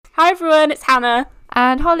Hi everyone, it's Hannah.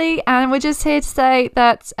 And Holly, and we're just here to say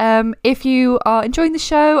that if you are enjoying the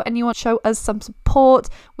show and you want to show us some support,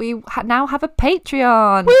 we now have a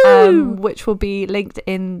Patreon, which will be linked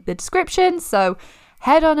in the description. So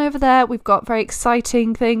head on over there. We've got very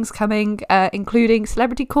exciting things coming, including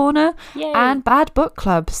Celebrity Corner and Bad Book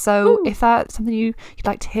Club. So if that's something you'd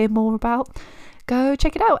like to hear more about, go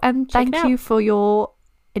check it out. And thank you for your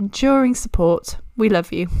enduring support. We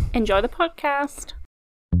love you. Enjoy the podcast.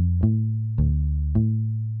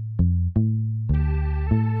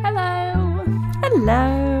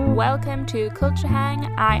 Hello. Welcome to Culture Hang.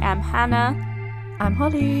 I am Hannah. I'm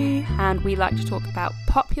Holly. And we like to talk about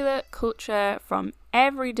popular culture from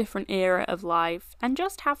every different era of life and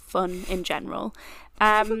just have fun in general.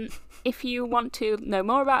 If you want to know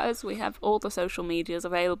more about us, we have all the social medias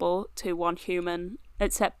available to one human,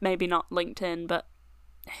 except maybe not LinkedIn, but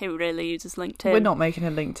who really uses LinkedIn? We're not making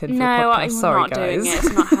a LinkedIn for the podcast. Sorry, we're not doing it.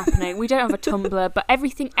 It's not happening. We don't have a Tumblr, but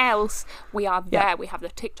everything else, we are there. Yeah. We have the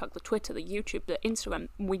TikTok, the Twitter, the YouTube, the Instagram.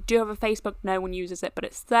 We do have a Facebook. No one uses it, but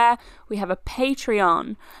it's there. We have a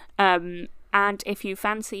Patreon. And if you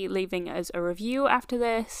fancy leaving us a review after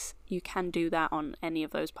this, you can do that on any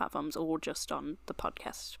of those platforms or just on the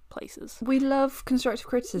podcast places. We love constructive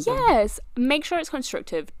criticism. Yes. Make sure it's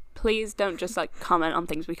constructive. Please don't just comment on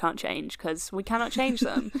things we can't change, because we cannot change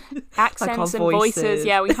them. Accents and voices,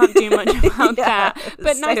 we can't do much about that.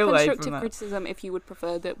 But nice constructive criticism if you would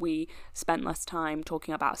prefer that we spent less time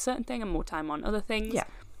talking about a certain thing and more time on other things. Yeah.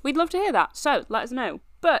 We'd love to hear that, so let us know.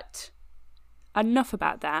 But enough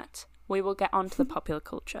about that. We will get on to the popular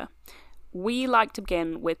culture. We like to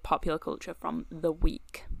begin with popular culture from the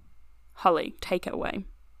week. Holly, take it away.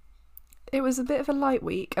 It was a bit of a light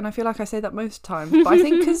week, and I feel like I say that most times, but I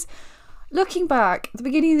think because looking back, the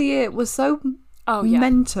beginning of the year was so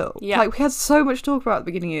mental. Yeah. Like, we had so much to talk about at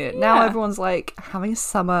the beginning of the year. Now everyone's having a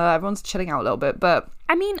summer, everyone's chilling out a little bit, but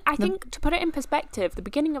I mean, I think to put it in perspective, the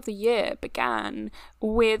beginning of the year began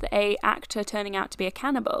with a actor turning out to be a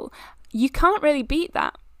cannibal. You can't really beat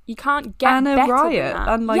that. You can't get and a better riot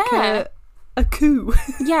than that. And a coup.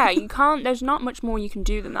 Yeah, you can't. There's not much more you can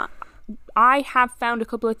do than that. I have found a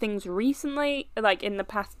couple of things recently, in the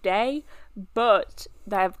past day, but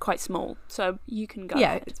they're quite small, so you can go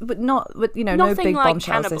ahead. But no big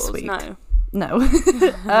bombshells this week. No.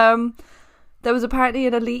 There was apparently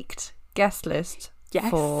a leaked guest list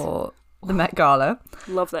for the Met Gala.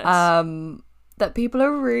 Love this. That people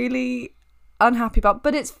are really unhappy about,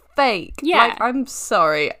 but it's fake. Yeah. I'm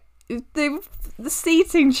sorry. The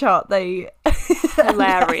seating chart,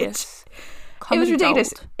 hilarious. It was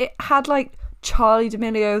ridiculous. Gold. It had Charli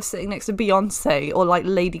D'Amelio sitting next to Beyonce or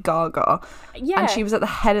Lady Gaga. Yeah. And she was at the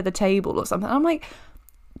head of the table or something. I'm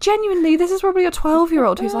genuinely, this is probably a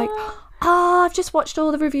 12-year-old who's I've just watched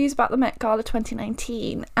all the reviews about the Met Gala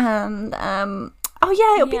 2019 and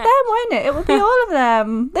it'll be them, won't it? It will be all of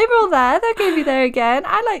them. They were all there. They're going to be there again.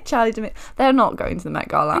 I like Charli D'Amelio. They're not going to the Met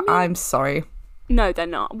Gala. I'm sorry. No, they're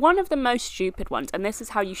not. One of the most stupid ones, and this is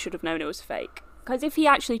how you should have known it was fake. Because if he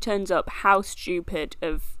actually turns up, how stupid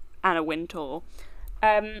of Anna Wintour.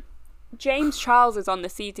 James Charles is on the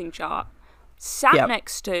seating chart, sat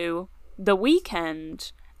next to The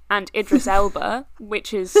Weeknd and Idris Elba,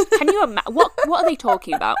 which is, can you imagine, what are they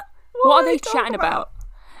talking about? What are they chatting about?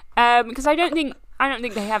 Because I don't think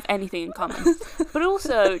they have anything in common. But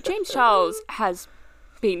also, James Charles has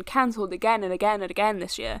been cancelled again and again and again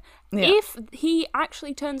this year. Yeah. If he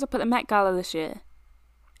actually turns up at the Met Gala this year,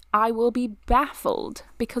 I will be baffled,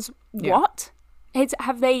 because what?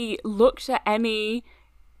 Have they looked at any,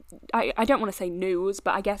 I don't want to say news,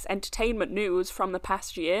 but I guess entertainment news from the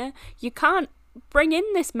past year? You can't bring in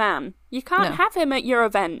this man. You can't have him at your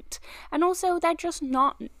event. And also, they're just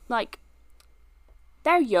not,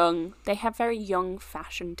 they're young. They have very young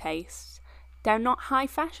fashion tastes. They're not high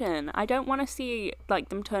fashion. I don't want to see,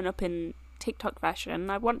 them turn up in TikTok fashion.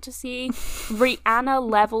 I want to see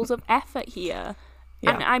Rihanna levels of effort here.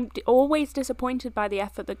 Yeah. And I'm always disappointed by the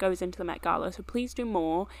effort that goes into the Met Gala, so please do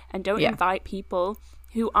more and don't invite people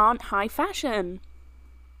who aren't high fashion.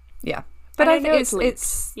 Yeah. But I think it's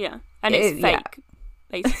and it's fake,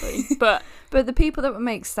 basically. But the people that would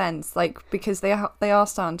make sense, because they are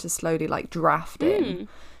starting to slowly draft in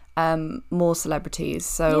more celebrities.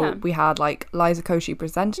 So we had Liza Koshy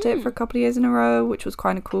presented it for a couple of years in a row, which was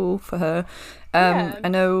kind of cool for her. I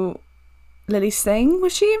know Lily Singh,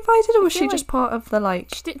 was she invited, or was she just part of the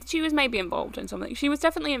She was maybe involved in something. She was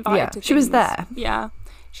definitely invited to things. She was there. Yeah,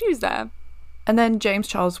 she was there. And then James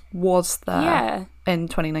Charles was there in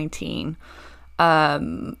 2019.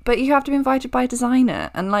 But you have to be invited by a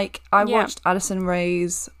designer. And I watched Addison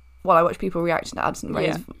Rae's, I watched people reacting to Addison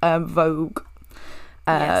Rae's Vogue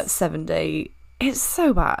Yes. 7-day. It's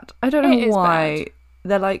so bad. I don't It know is why. bad.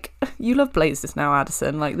 They're like, you love blazers now,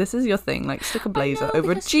 Addison. Like, this is your thing. Like, stick a blazer know,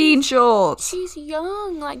 over because jean shorts. She's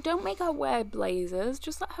young. Like, don't make her wear blazers.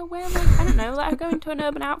 Just let her wear, like, I don't know, let her go into an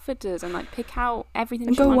Urban Outfitters and, like, pick out everything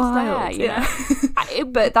And she go wants wild. there, you know?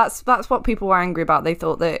 But that's what people were angry about. They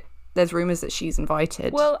thought that there's rumours that she's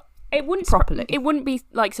invited. Well, it wouldn't properly. It wouldn't be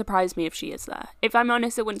like surprise me if she is there. If I'm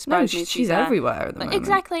honest, it wouldn't surprise me if she's there. everywhere at the moment.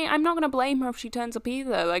 Exactly. I'm not going to blame her if she turns up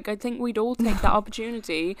either. Like, I think we'd all take that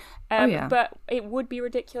opportunity. Yeah. But it would be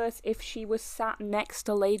ridiculous if she was sat next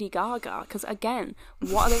to Lady Gaga. Because, again,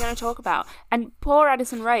 what are they going to talk about? And poor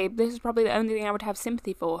Addison Rae, this is probably the only thing I would have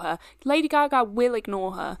sympathy for her. Lady Gaga will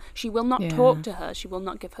ignore her. She will not talk to her. She will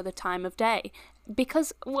not give her the time of day.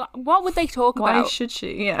 Because what would they talk about? Why should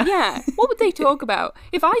she? Yeah. Yeah, what would they talk about?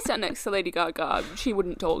 If I sat next to Lady Gaga, she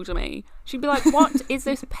wouldn't talk to me. She'd be like, what is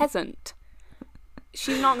this peasant?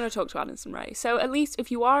 She's not going to talk to Addison Rae. So at least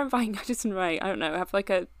if you are inviting Addison Rae, I don't know, have like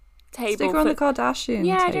a table. Stick her on the Kardashian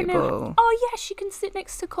table. I don't know. Oh yeah, she can sit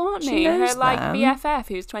next to Courtney, her like them. BFF,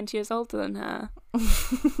 who's 20 years older than her.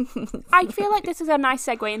 I feel like this is a nice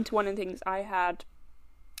segue into one of the things I had.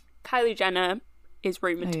 Kylie Jenner is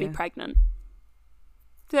rumoured to be pregnant.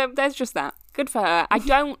 So there's just that. Good for her. I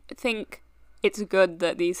don't think it's good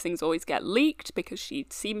that these things always get leaked because she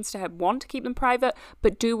seems to want to keep them private,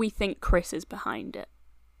 but do we think Chris is behind it?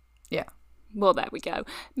 Yeah. Well, there we go.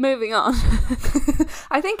 Moving on.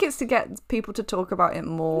 I think it's to get people to talk about it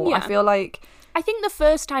more. Yeah. I feel like... I think the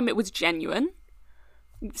first time it was genuine.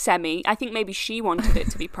 I think maybe she wanted it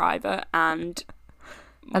to be private and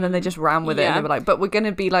then they just ran with it and they were like, but we're going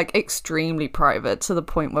to be like extremely private to the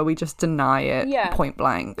point where we just deny it point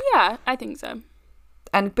blank. Yeah, I think so.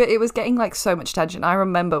 But it was getting like so much attention. I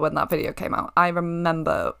remember when that video came out. I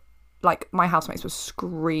remember like my housemates were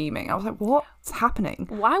screaming. I was like, what's happening?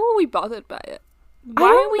 Why were we bothered by it? I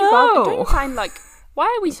don't know. Don't you find like, why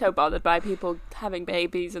are we so bothered by people having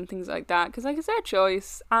babies and things like that? Because like it's their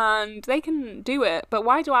choice and they can do it. But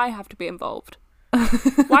why do I have to be involved?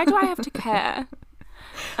 Why do I have to care?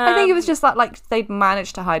 I think it was just that like they'd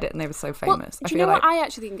managed to hide it and they were so famous. Do you know what I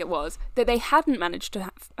actually think it was? That they hadn't managed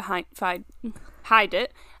to hide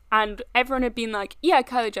it, and everyone had been like, yeah,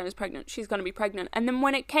 Kylie Jenner's pregnant, she's going to be pregnant. And then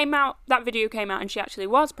when it came out, that video came out and she actually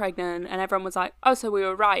was pregnant and everyone was like, oh, so we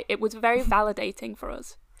were right. It was very validating for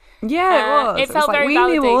us. Yeah, it was. It felt like, very we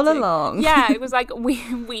validating. knew all along. Yeah, it was like we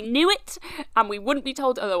knew it and we wouldn't be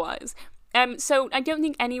told otherwise. So I don't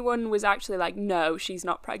think anyone was actually like, no, she's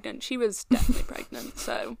not pregnant. She was definitely pregnant.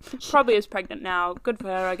 So probably is pregnant now. Good for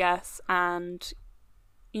her, I guess. And,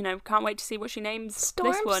 you know, can't wait to see what she names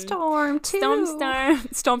this one. Storm 2.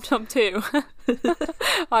 Storm 2.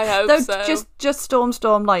 I hope so. Just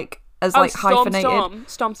Storm like as like hyphenated.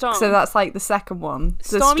 Storm. So that's like the second one.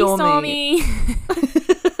 Stormy.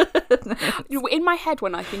 In my head,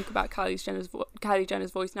 when I think about Kylie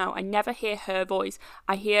Jenner's voice now, I never hear her voice.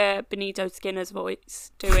 I hear Benito Skinner's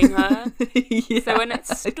voice doing her. So when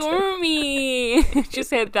it's Stormy, just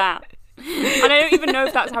hear that. And I don't even know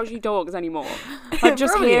if that's how she talks anymore. I'm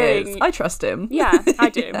just hearing. Is. I trust him. Yeah, I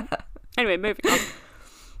do. Anyway, moving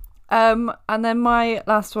on. And then my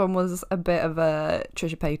last one was a bit of a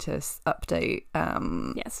Trisha Paytas update.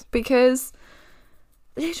 Yes. Because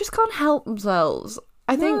they just can't help themselves.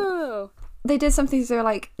 I think they did something so they were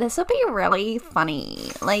like, this will be really funny.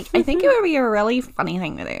 Like, I think it would be a really funny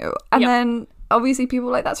thing to do. And then obviously people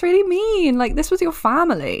were like, that's really mean. Like, this was your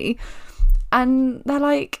family. And they're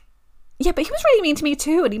like, yeah, but he was really mean to me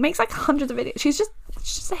too. And he makes like hundreds of videos. She's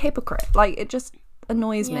just a hypocrite. Like, it just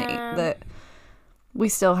annoys me that we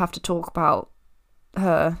still have to talk about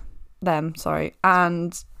them,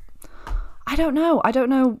 and I don't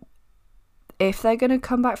know if they're gonna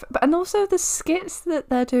come back and also the skits that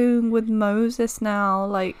they're doing with Moses now,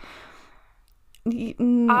 like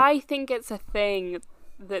I think it's a thing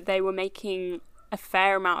that they were making a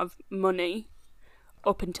fair amount of money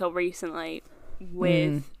up until recently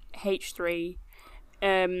with H3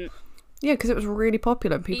 because it was really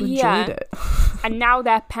popular and people enjoyed it. And now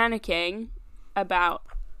they're panicking about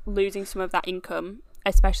losing some of that income,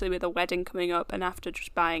 especially with a wedding coming up and after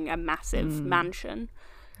just buying a massive mansion.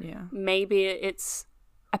 Yeah. Maybe it's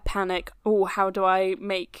a panic. Oh, how do I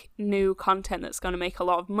make new content that's going to make a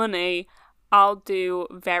lot of money? I'll do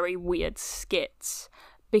very weird skits.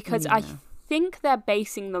 Because I think they're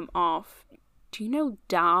basing them off. Do you know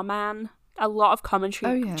Darman? A lot of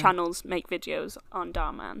commentary channels make videos on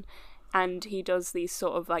Darman. And he does these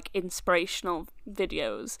sort of like inspirational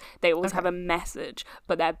videos. They always have a message,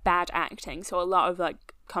 but they're bad acting. So a lot of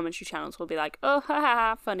like commentary channels will be like, oh, ha ha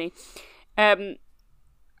ha, funny.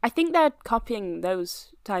 I think they're copying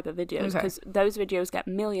those type of videos Okay. because those videos get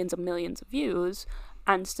millions and millions of views,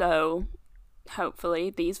 and so hopefully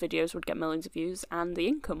these videos would get millions of views and the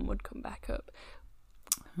income would come back up.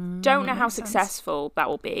 Don't know how makes sense. successful that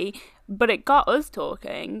will be, but it got us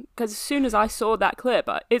talking because as soon as I saw that clip,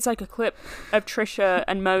 it's like a clip of Trisha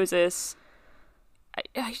and Moses.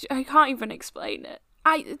 I can't even explain it.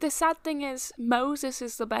 The sad thing is Moses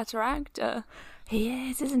is the better actor. He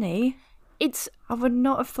is, isn't he? I would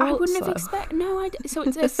not have thought I wouldn't so. have expected. No, so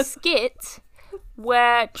it's a skit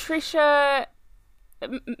where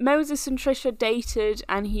Moses and Trisha dated,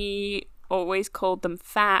 and he always called them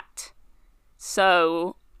fat.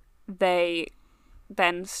 So they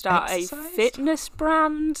then start Exercised? a fitness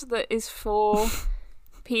brand that is for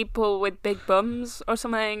people with big bums or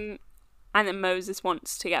something, and then Moses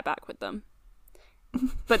wants to get back with them.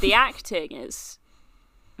 But the acting is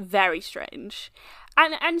very strange.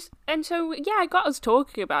 And so, yeah, it got us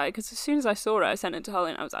talking about it, because as soon as I saw it, I sent it to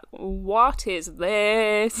Holly, and I was like, what is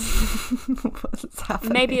this? What's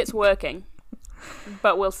happening? Maybe it's working,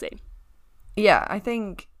 but we'll see. Yeah, I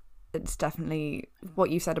think it's definitely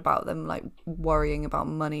what you said about them, like, worrying about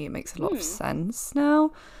money. It makes a lot of sense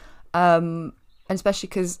now. And especially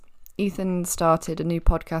because Ethan started a new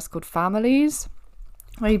podcast called Families,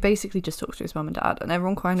 where he basically just talks to his mum and dad, and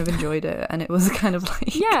everyone kind of enjoyed it, and it was kind of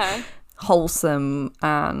like... Yeah. wholesome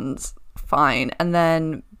and fine. And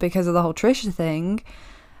then because of the whole Trisha thing,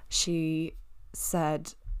 she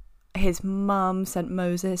said his mum sent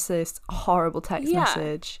Moses this horrible text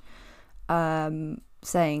message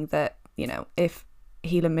saying that, you know, if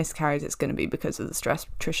Hela miscarries, it's going to be because of the stress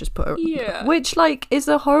Trisha's put her, which, like, is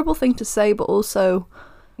a horrible thing to say, but also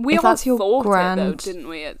we if all that's your thought grand... it, though, didn't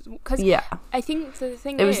we? Because I think the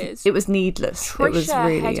thing it was needless. Trisha it was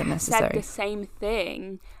really had unnecessary. said the same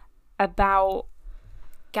thing about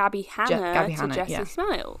Gabby Hanna to Jessie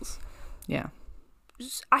Smiles. Yeah.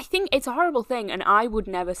 I think it's a horrible thing, and I would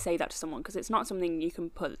never say that to someone, because it's not something you can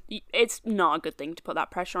put... It's not a good thing to put that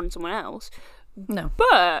pressure on someone else. No.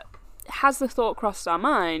 But has the thought crossed our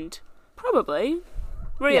mind? Probably.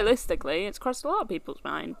 Realistically, it's crossed a lot of people's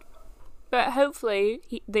mind. But hopefully,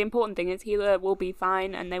 the important thing is Hela will be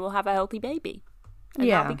fine, and they will have a healthy baby. And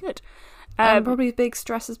that'll be good. Probably big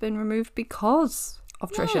stress has been removed because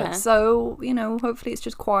of Trisha. Yeah. So, you know, hopefully it's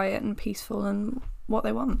just quiet and peaceful and what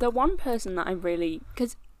they want. The one person that I really...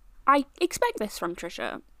 Because I expect this from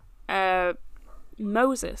Trisha.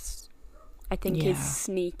 Moses, I think, is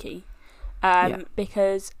sneaky.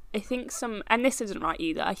 Because I think and this isn't right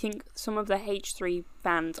either, I think some of the H3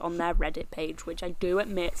 fans on their Reddit page, which I do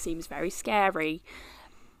admit seems very scary,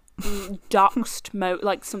 doxed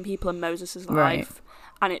like some people in Moses' life.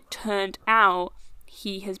 And it turned out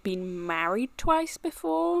he has been married twice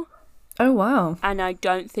before. Oh, wow. And I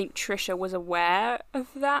don't think Trisha was aware of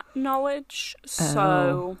that knowledge.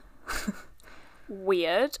 So,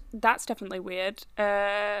 weird. That's definitely weird.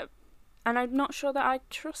 And I'm not sure that I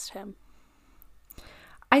trust him.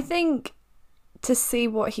 I think to see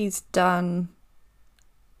what he's done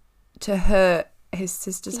to hurt his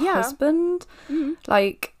sister's husband,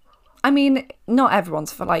 like, I mean, not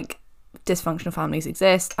everyone's for, like, dysfunctional families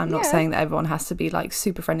exist. I'm not saying that everyone has to be, like,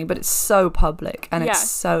 super friendly, but it's so public, and it's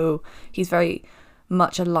so... He's very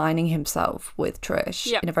much aligning himself with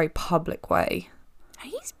Trish in a very public way.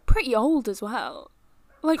 He's pretty old as well.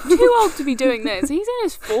 Like, too old to be doing this. He's in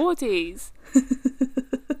his 40s.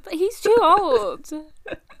 But he's too old.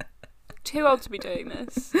 Too old to be doing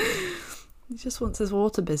this. He just wants his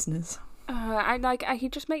water business. He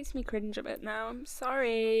just makes me cringe a bit now. I'm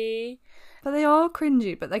sorry. But they are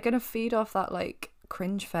cringy, but they're going to feed off that, like,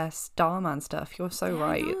 cringe fest Starman stuff. You're so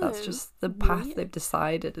right. That's just the path they've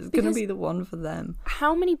decided is going to be the one for them.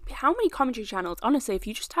 How many commentary channels? Honestly, if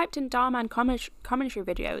you just typed in Darman commentary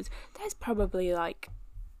videos, there's probably like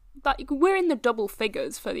we're in the double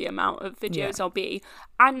figures for the amount of videos there'll be,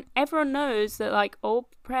 and everyone knows that, like, all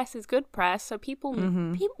press is good press. So people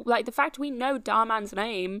like the fact we know Darman's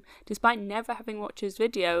name despite never having watched his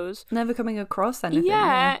videos, never coming across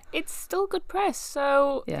anything. It's still good press.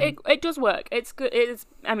 So it does work. It's good.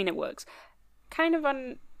 It works. Kind of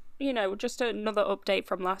on, just another update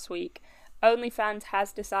from last week. OnlyFans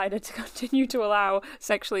has decided to continue to allow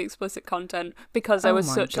sexually explicit content because there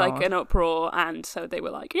was such like an uproar, and so they were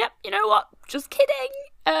like, "Yep, you know what? Just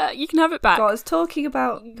kidding. You can have it back." Got you talking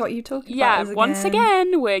about. Yeah, once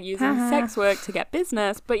again, we're using sex work to get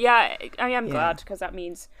business. But yeah, I am glad, because that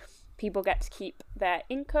means people get to keep their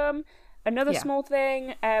income. Another small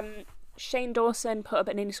thing. Shane Dawson put up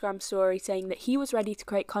an Instagram story saying that he was ready to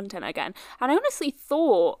create content again, and I honestly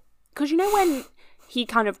thought, because when he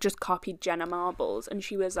kind of just copied Jenna Marbles, and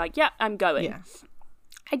she was like, "Yeah, I'm going." Yeah.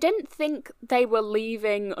 I didn't think they were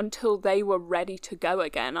leaving until they were ready to go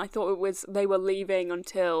again. I thought it was they were leaving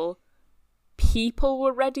until people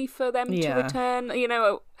were ready for them to return. You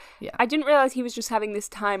know, I didn't realise he was just having this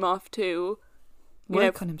time off to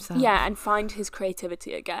work on himself. Yeah, and find his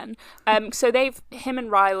creativity again. So him and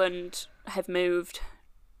Ryland have moved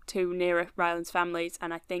to nearer Ryland's families,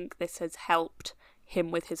 and I think this has helped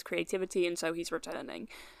him with his creativity, and so he's returning.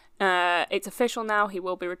 It's official now, he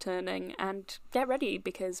will be returning, and get ready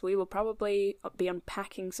because we will probably be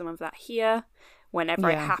unpacking some of that here whenever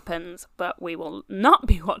it happens, but we will not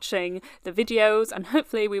be watching the videos, and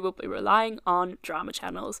hopefully we will be relying on drama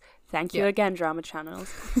channels. Thank you again, drama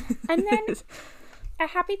channels. And then a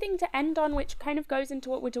happy thing to end on, which kind of goes into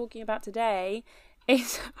what we're talking about today,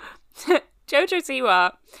 is Jojo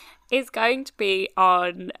Siwa is going to be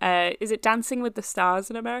on, is it Dancing with the Stars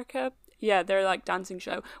in America? Yeah, they're like dancing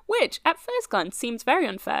show, which at first glance seems very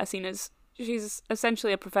unfair, seeing as she's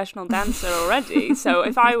essentially a professional dancer already. So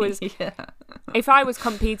if I was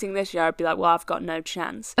competing this year, I'd be like, well, I've got no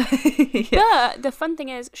chance. But the fun thing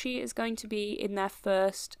is, she is going to be in their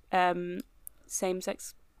first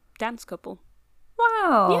same-sex dance couple.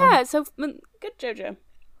 Wow. Yeah, so good Jojo.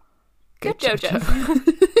 Good Jojo.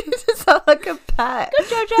 You sound like a pet.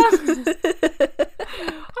 Good Jojo.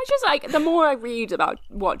 I just like, the more I read about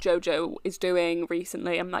what Jojo is doing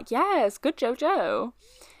recently, I'm like, yes, good Jojo.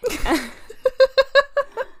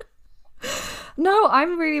 No,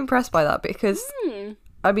 I'm really impressed by that because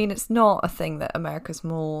I mean, it's not a thing that America's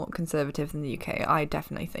more conservative than the UK. I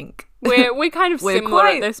definitely think we're kind of similar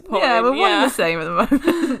at this point. Yeah, we're one and the same at the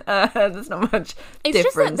moment. There's not much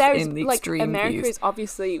difference in the extreme America views. is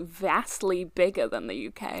obviously vastly bigger than the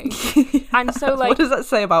UK, and so like, what does that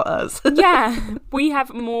say about us? Yeah, we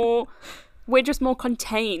have more. We're just more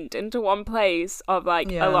contained into one place of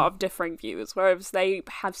like a lot of different views, whereas they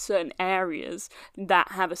have certain areas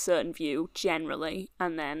that have a certain view generally,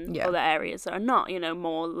 and then other areas that are not, you know,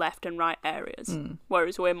 more left and right areas,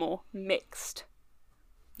 whereas we're more mixed.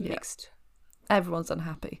 Mixed. Everyone's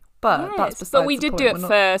unhappy. But that's beside the point. But we did do it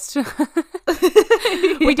first.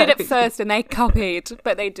 We did it first and they copied,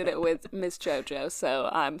 but they did it with Miss Jojo, so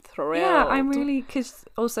I'm thrilled. Yeah, I'm really, because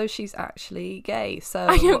also she's actually gay, so...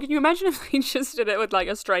 I know, can you imagine if they just did it with like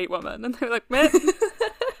a straight woman and they were like, meh?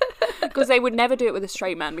 Because they would never do it with a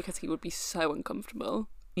straight man because he would be so uncomfortable.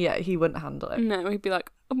 Yeah, he wouldn't handle it. No, he'd be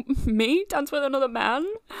like, me? Dance with another man?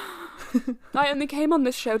 I only came on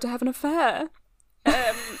this show to have an affair.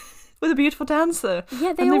 With a beautiful dancer.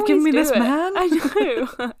 Yeah, and they've given me this man. I know.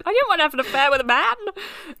 I didn't want to have an affair with a man.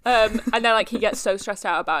 And then like he gets so stressed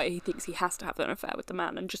out about it, he thinks he has to have an affair with the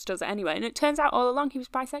man and just does it anyway. And it turns out all along he was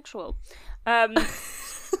bisexual.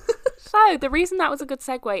 So the reason that was a good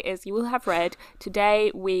segue is you will have read,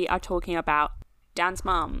 today we are talking about Dance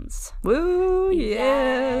Moms. Woo,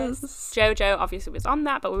 yes. Jojo obviously was on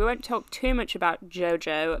that, but we won't talk too much about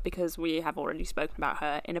Jojo because we have already spoken about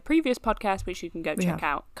her in a previous podcast, which you can go check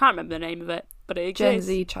out. Can't remember the name of it, but it exists.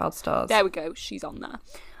 Gen Z Child Stars. There we go, she's on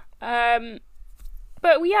there.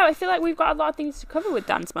 But yeah, I feel like we've got a lot of things to cover with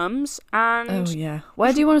Dance Moms. And oh yeah,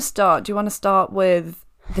 where do you want to start? Do you want to start with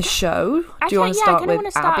the show? Do you want to start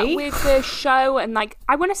with Abby? With the show, and like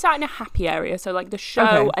I want to start in a happy area, so like the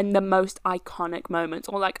show and the most iconic moments,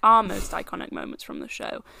 or like our most iconic moments from the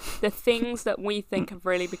show, the things that we think have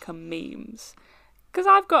really become memes. Because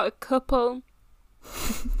I've got a couple.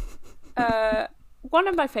 One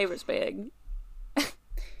of my favourites being,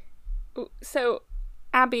 so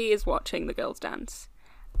Abby is watching the girls dance,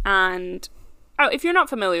 and if you're not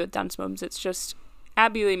familiar with Dance Moms, it's just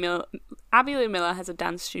Abby Lee Miller has a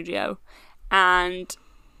dance studio, and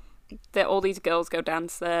all these girls go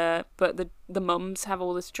dance there, but the mums have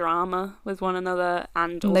all this drama with one another,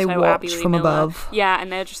 and also they watch Abby Lee from Miller. above. Yeah, and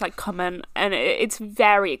they're just like coming, and it's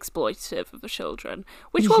very exploitative of the children,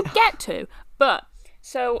 which we'll get to. But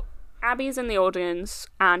so Abby's in the audience,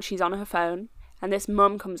 and she's on her phone, and this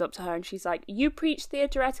mum comes up to her, and she's like, "You preach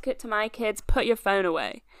theatre etiquette to my kids, put your phone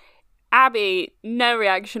away." Abby, no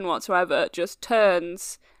reaction whatsoever, just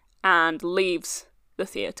turns and leaves the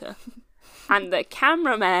theatre. And the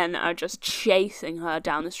cameramen are just chasing her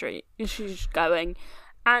down the street. She's just going.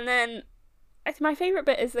 And then, my favourite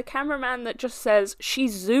bit is the cameraman that just says,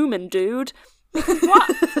 "She's zooming, dude."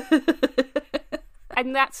 What?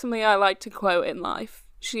 And that's something I like to quote in life.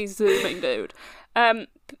 She's zooming, dude.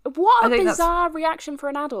 What a bizarre reaction for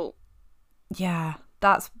an adult. Yeah.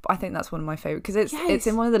 I think that's one of my favourite, because it's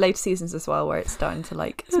in one of the later seasons as well, where it's starting to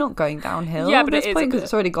like, it's not going downhill at this point because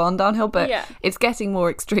it's already gone downhill, but it's getting more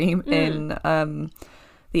extreme in the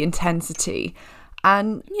intensity,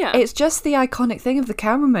 and it's just the iconic thing of the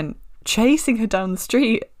cameraman chasing her down the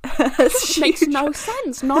street. It makes no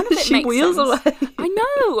sense. None of it she makes wheels sense. away. I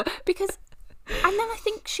know, because... And then I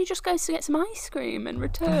think she just goes to get some ice cream and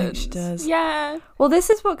returns. I think she does. Yeah. Well, this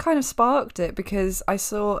is what kind of sparked it, because I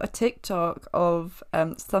saw a TikTok of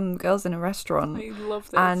some girls in a restaurant. I love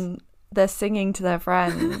this. And they're singing to their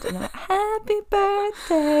friend, and they're like, happy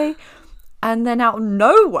birthday. And then out of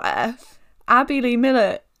nowhere, Abby Lee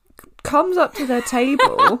Miller comes up to their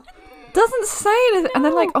table, doesn't say anything, and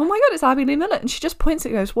they're like, oh my God, it's Abby Lee Miller. And she just points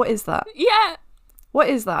and goes, what is that? Yeah. What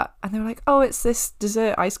is that? And they're like, oh, it's this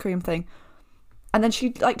dessert ice cream thing. And then she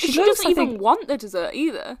looks, doesn't even want the dessert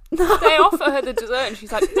either. No. They offer her the dessert and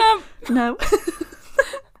she's like, no.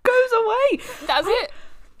 Goes away. That's it.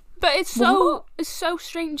 But it's so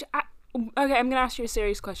strange. Okay, I'm going to ask you a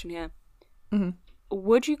serious question here. Mm-hmm.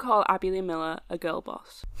 Would you call Abby Lee Miller a girl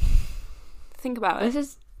boss? Think about it.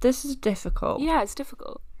 This is difficult. Yeah, it's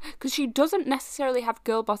difficult. Because she doesn't necessarily have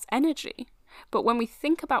girl boss energy. But when we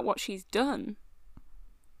think about what she's done,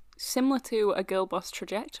 similar to a girl boss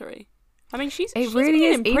trajectory. I mean, she's really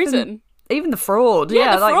been in prison. Even the fraud.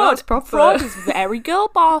 Yeah, the fraud. That's proper. Fraud is very girl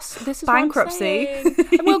boss. This is bankruptcy.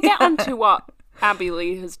 And we'll get on to what Abby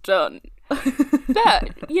Lee has done.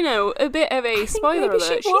 But, a bit of a spoiler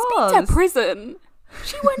alert. She's been to prison.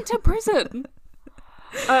 She went to prison.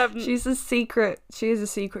 She is a secret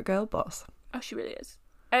girl boss. Oh, she really is.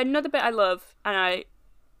 Another bit I love,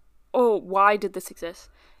 why did this exist?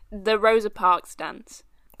 The Rosa Parks dance.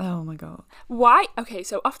 Oh my God. Why? Okay,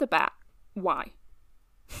 so off the bat, why?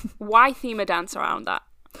 Why theme a dance around that?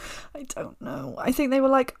 I don't know. I think they were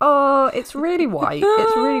like, oh, it's really white.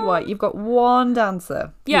 It's really white. You've got one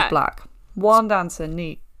dancer who's black. One dancer,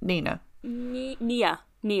 Nia, sorry.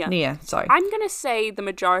 I'm going to say the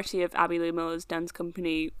majority of Abby Lee Miller's dance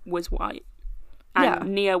company was white.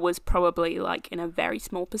 And Nia was probably like in a very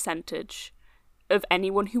small percentage of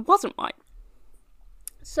anyone who wasn't white.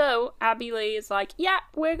 So Abby Lee is like, yeah,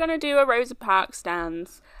 we're going to do a Rosa Parks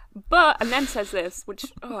dance. And then says this, which,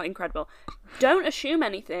 incredible. Don't assume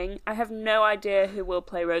anything. I have no idea who will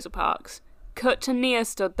play Rosa Parks. Cut to Nia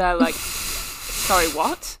stood there like, sorry,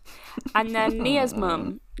 what? And then Nia's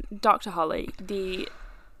mum, Dr. Holly, the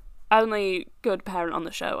only good parent on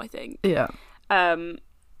the show, I think. Yeah.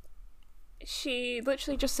 She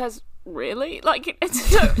literally just says, really? Like,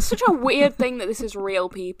 it's such a weird thing that this is real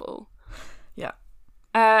people. Yeah.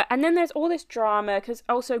 And then there's all this drama, because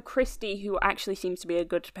also Christy, who actually seems to be a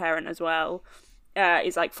good parent as well,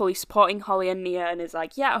 is like fully supporting Holly and Nia, and is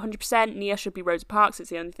like, yeah, 100%, Nia should be Rosa Parks, it's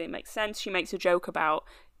the only thing that makes sense. She makes a joke about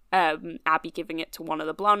Abby giving it to one of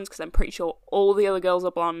the blondes, because I'm pretty sure all the other girls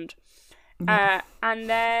are blonde. And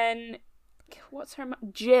then, what's her name?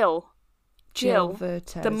 Jill,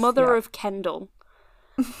 Vertes, the mother of Kendall.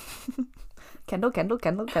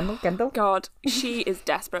 Kendall. God, she is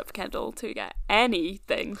desperate for Kendall to get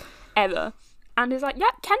anything ever. And is like,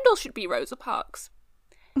 yeah, Kendall should be Rosa Parks.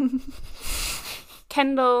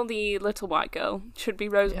 Kendall, the little white girl, should be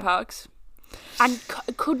Rosa Parks. And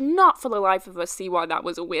could not for the life of us see why that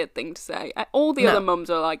was a weird thing to say. All the other mums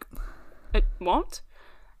are like, what?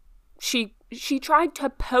 She tried to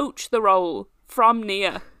poach the role from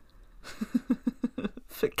Nia.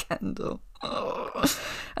 For Kendall. Oh.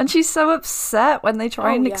 And she's so upset when they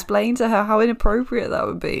try and explain to her how inappropriate that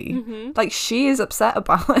would be. Mm-hmm. Like, she is upset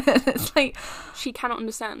about it. It's like, she cannot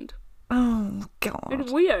understand. Oh God,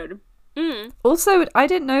 it's weird. Also, I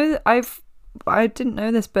didn't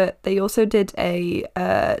know this, but they also did a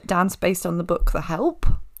dance based on the book The Help.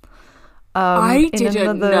 I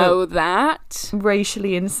didn't know that.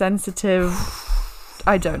 Racially insensitive.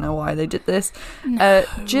 I don't know why they did this. No.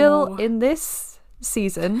 Jill in this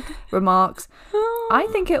season remarks, I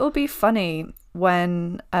think it will be funny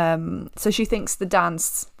when so she thinks the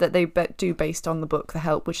dance that they do based on the book The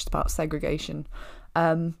Help, which is about segregation,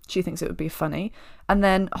 she thinks it would be funny, and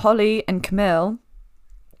then Holly and Camille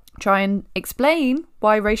try and explain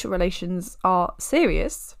why racial relations are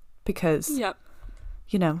serious, because well,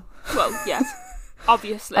 yes,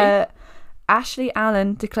 obviously. Ashley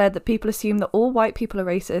Allen declared that people assume that all white people are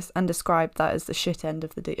racist and described that as the shit end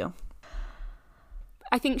of the deal.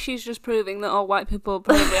 I think she's just proving that all white people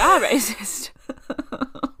probably are racist.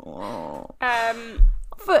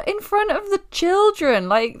 But in front of the children,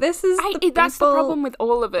 like, this is that's the problem with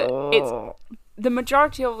all of it. It's the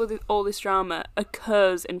majority of all this drama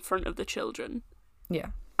occurs in front of the children. Yeah,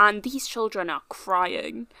 and these children are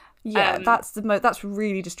crying. Yeah, that's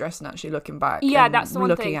really distressing, actually, looking back. Yeah, that's the one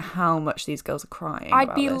looking thing. At how much these girls are crying.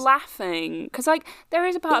 I'd be laughing, because, like, there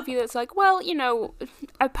is a part of you that's like, well,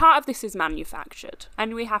 a part of this is manufactured,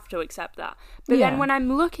 and we have to accept that. But then when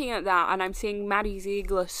I'm looking at that and I'm seeing Maddie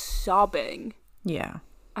Ziegler sobbing,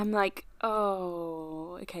 I'm like,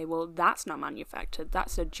 oh, okay, well, that's not manufactured.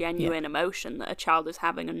 That's a genuine emotion that a child is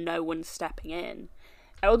having and no one's stepping in.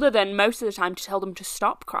 Other than most of the time to tell them to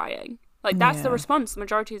stop crying. Like, that's the response the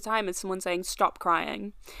majority of the time is someone saying, stop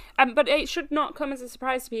crying. But it should not come as a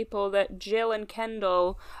surprise to people that Jill and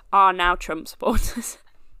Kendall are now Trump supporters.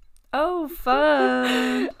 Oh,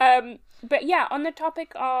 fun. But yeah, on the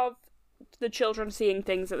topic of the children seeing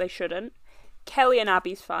things that they shouldn't, Kelly and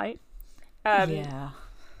Abby's fight.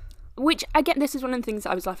 Which, again, this is one of the things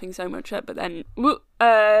that I was laughing so much at, but then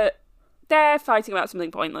they're fighting about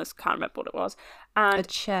something pointless. Can't remember what it was. And a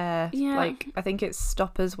chair. Yeah. Like, I think it's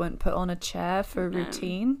stoppers won't put on a chair for a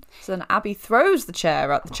routine. So then Abby throws the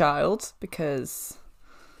chair at the child because...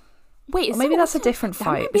 Wait, maybe that's a different fight.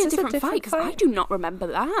 That might be a different fight, because I do not remember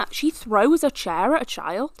that. She throws a chair at a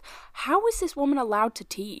child? How is this woman allowed to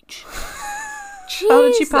teach? How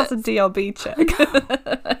did she pass a DRB check?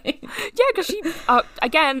 Yeah, because she,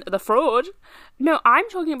 again, the fraud. No, I'm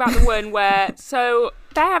talking about the one where, so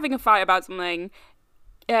they're having a fight about something.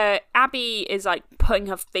 Abby is like putting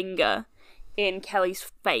her finger in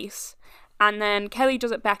Kelly's face, and then Kelly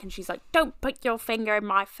does it back and she's like, don't put your finger in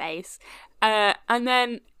my face. And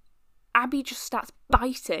then Abby just starts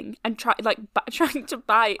biting and trying to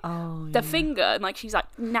bite the finger, and like she's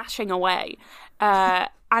like gnashing away.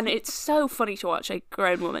 And it's so funny to watch a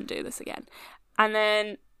grown woman do this again. And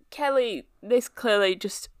then Kelly, this clearly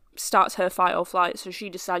just starts her fight or flight, so she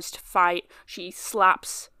decides to fight. She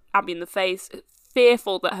slaps Abby in the face,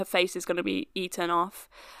 fearful that her face is going to be eaten off,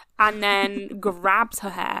 and then grabs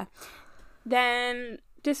her hair. Then,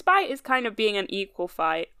 despite it kind of being an equal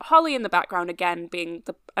fight, Holly in the background again being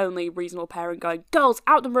the only reasonable parent going, girls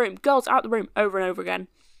out the room, over and over again.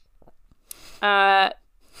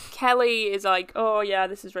 Kelly is like, oh yeah,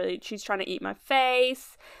 this is really, she's trying to eat my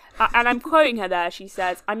face. And I'm quoting her there. She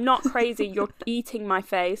says, I'm not crazy, you're eating my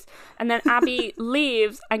face. And then Abby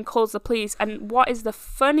leaves and calls the police. And what is the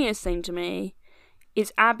funniest thing to me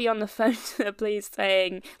is Abby on the phone to the police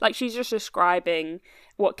saying, like, she's just describing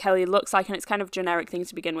what Kelly looks like, and it's kind of generic things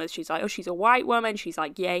to begin with. She's like, oh, she's a white woman. She's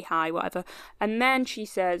like, yay, hi, whatever. And then she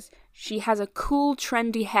says she has a cool,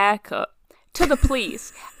 trendy haircut to the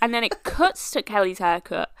police. And then it cuts to Kelly's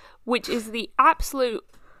haircut, which is the absolute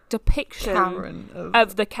depiction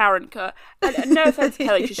of the Karen cut. And no offense to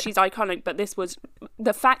Kelly, because she's iconic, but this was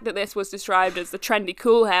the fact that this was described as the trendy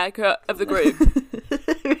cool haircut of the group.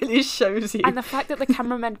 It really shows you. And the fact that the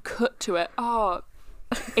cameramen cut to it,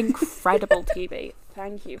 incredible TV.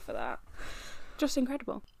 Thank you for that. Just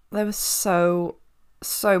incredible. There was so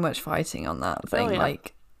much fighting on that thing. Oh, yeah.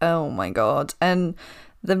 Like, oh my god. And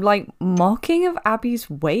the like mocking of Abby's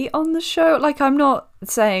weight on the show. Like, I'm not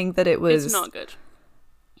saying that it was... It's not good.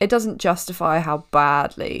 It doesn't justify how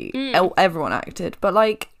badly everyone acted, but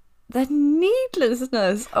like the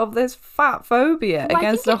needlessness of this fat phobia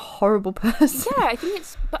against a horrible person. Yeah,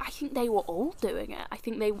 but I think they were all doing it. I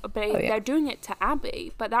think they're doing it to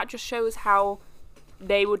Abby, but that just shows how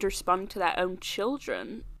they would respond to their own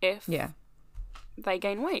children if they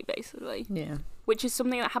gain weight, basically. Yeah. Which is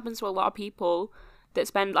something that happens to a lot of people that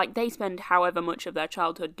spend however much of their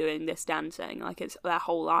childhood doing this dancing, like it's their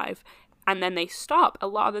whole life. And then they stop. A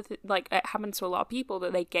lot of it happens to a lot of people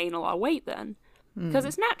that they gain a lot of weight then. Because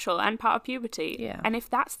it's natural and part of puberty. Yeah. And if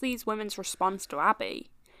that's these women's response to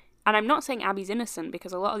Abby, and I'm not saying Abby's innocent,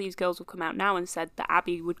 because a lot of these girls will come out now and said that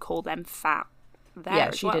Abby would call them fat.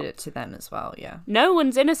 She did it to them as well, yeah. No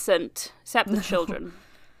one's innocent except the children.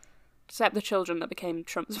 Except the children that became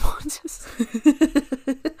Trump supporters.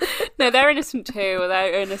 No, they're innocent too.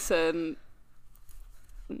 They're innocent.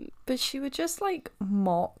 But she would just like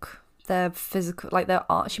mock their physical, like their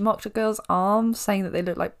art. She mocked a girl's arms, saying that they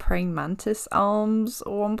looked like praying mantis arms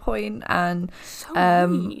at one point, and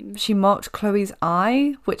mean. She mocked Chloe's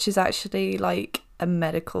eye, which is actually like a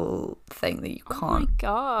medical thing that you can't. Oh my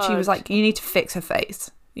god! She was like, "You need to fix her face.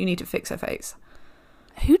 You need to fix her face."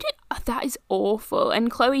 Who did? That is awful. And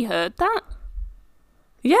Chloe heard that.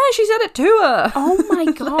 Yeah, she said it to her. Oh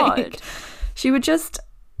my god! Like, she would just.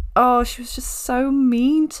 Oh, she was just so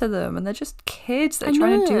mean to them, and they're just kids. They're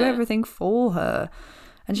trying to do everything for her,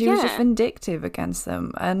 and she was just vindictive against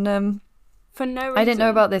them. And for no reason. I didn't know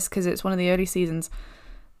about this because it's one of the early seasons.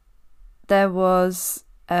 There was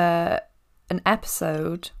an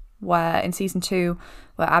episode where in season 2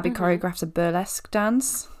 where Abby choreographed a burlesque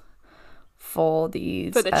dance for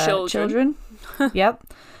the children. Yep.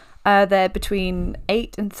 They're between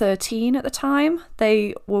 8 and 13 at the time.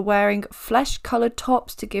 They were wearing flesh-coloured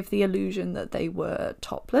tops to give the illusion that they were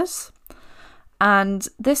topless. And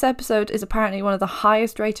this episode is apparently one of the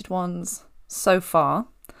highest rated ones so far.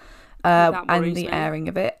 That and worries the me. airing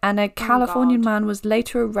of it. And a Californian God. man was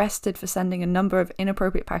later arrested for sending a number of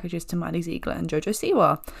inappropriate packages to Maddie Ziegler and Jojo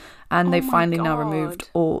Siwa. And they've my finally now God. removed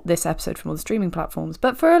all this episode from all the streaming platforms.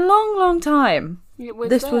 But for a long, long time,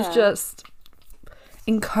 this was there. just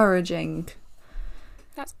encouraging,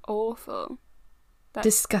 That's awful.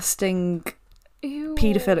 disgusting, Ew.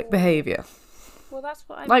 paedophilic behaviour. Well, that's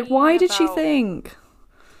what I Like, mean why did she about- think?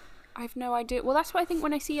 I have no idea. Well, that's what I think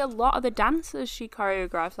when I see a lot of the dancers she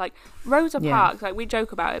choreographs, like Rosa Yeah. Parks, like we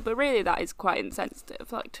joke about it, but really that is quite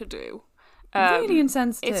insensitive, like to do. Really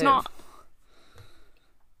insensitive. It's not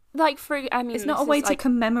like I mean, It's not a this way is, to like,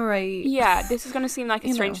 commemorate. Yeah, this is going to seem like a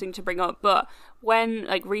You strange know. thing to bring up, but when,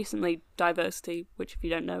 like, recently Diversity, which if you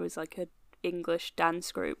don't know is like a English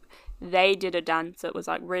dance group, they did a dance that was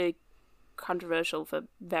like really controversial for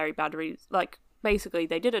very bad reasons. Like, basically,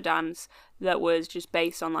 they did a dance that was just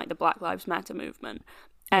based on like the Black Lives Matter movement.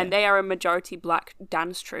 And Yeah. they are a majority black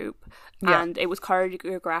dance troupe, Yeah. and it was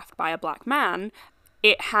choreographed by a black man.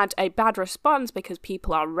 It had a bad response because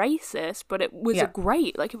people are racist, but it was Yeah.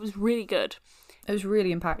 great. Like, it was really good. It was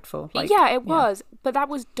really impactful. Like, Yeah, it was. But that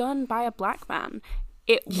was done by a black man.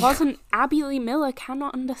 It wasn't. Abby Lee Miller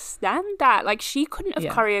cannot understand that. Like, she couldn't have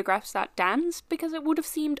Yeah. choreographed that dance because it would have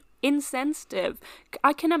seemed insensitive.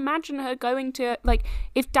 I can imagine her going to, like,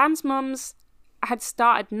 if Dance Moms had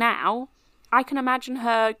started now, I can imagine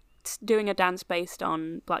her doing a dance based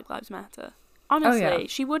on Black Lives Matter. Honestly, yeah.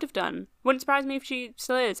 she would have done. Wouldn't surprise me if she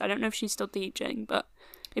still is. I don't know if she's still teaching, but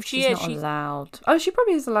if she she's is, not she's allowed. Oh, she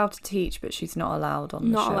probably is allowed to teach, but she's not allowed on the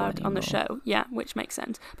not show allowed on the anymore. show. Yeah, which makes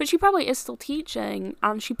sense. But she probably is still teaching,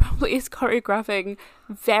 and she probably is choreographing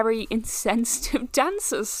very insensitive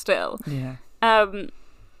dances still. Yeah.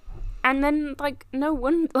 And then, like, no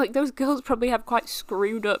one, like, those girls probably have quite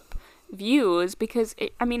screwed up views because,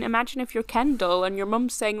 I mean, imagine if you're Kendall and your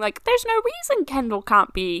mum's saying, like, there's no reason Kendall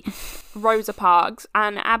can't be Rosa Parks,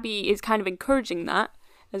 and Abby is kind of encouraging that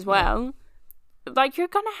as well. Like, you're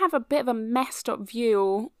gonna have a bit of a messed up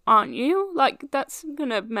view, aren't you? Like, that's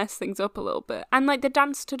gonna mess things up a little bit. And, like, the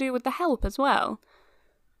dance to do with the help as well.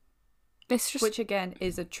 It's just... Which, again,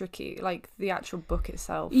 is a tricky, like, the actual book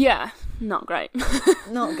itself. yeah, not great.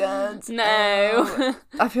 Not good. No.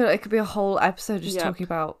 I feel like it could be a whole episode just Yep. talking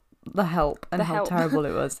about the help and The how help. terrible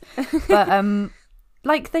it was. But,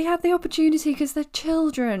 like, they had the opportunity because they're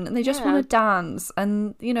children and they just Yeah. want to dance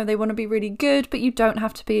and, you know, they want to be really good, but you don't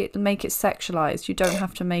have to make it sexualized. You don't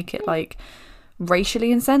have to make it, like,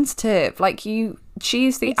 racially insensitive. Like,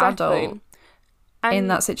 she's the Exactly. adult And in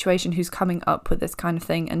that situation who's coming up with this kind of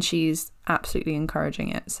thing, and she's absolutely encouraging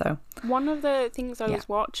it. So one of the things I Yeah. was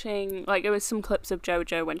watching, like, there was some clips of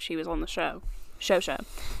JoJo when she was on the show,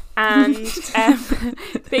 and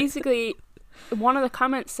basically, one of the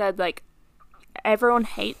comments said, like, everyone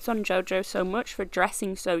hates on JoJo so much for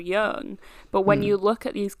dressing so young, but when you look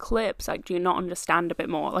at these clips, like, do you not understand a bit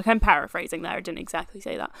more? Like, I'm paraphrasing there, I didn't exactly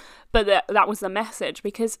say that, but that was the message,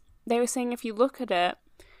 because they were saying if you look at it,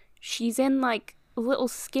 she's in, like, little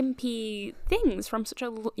skimpy things from such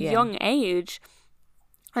a Yeah. young age,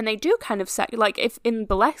 and they do kind of like, if in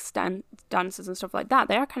burlesque dances and stuff like that,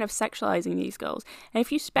 they are kind of sexualizing these girls, and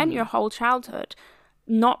if you spent your whole childhood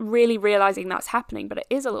not really realizing that's happening, but it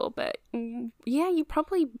is a little bit, yeah, you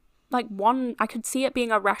probably, like, I could see it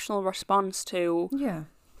being a rational response to yeah.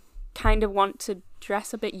 kind of want to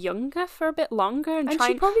dress a bit younger for a bit longer and And try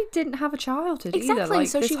she probably didn't have a childhood either. Exactly, Like,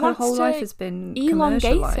 so this she her wants whole to life has been elongate it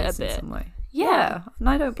a commercialized in bit. some way. Yeah. And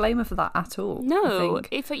I don't blame her for that at all. No, I think.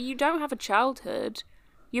 if you don't have a childhood,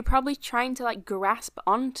 you're probably trying to, like, grasp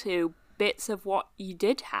onto bits of what you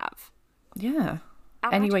did have. Yeah.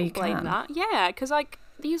 And Any I way don't you blame can. that. Yeah, because, like,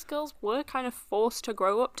 these girls were kind of forced to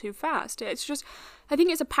grow up too fast. It's just, I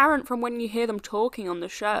think it's apparent from when you hear them talking on the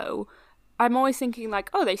show. I'm always thinking, like,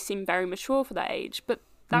 oh, they seem very mature for their age, but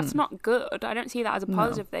that's not good. I don't see that as a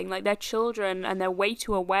positive thing. Like, they're children and they're way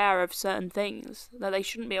too aware of certain things that they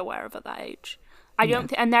shouldn't be aware of at that age. I don't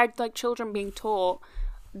think, and they're, like, children being taught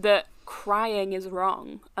that crying is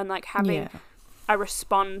wrong and, like, having Yeah. a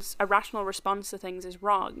rational response to things is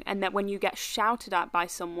wrong, and that when you get shouted at by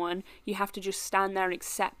someone, you have to just stand there and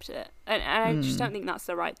accept it. And I just don't think that's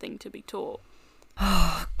the right thing to be taught.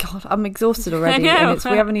 God, I'm exhausted already, know. and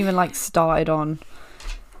we haven't even, like, started on.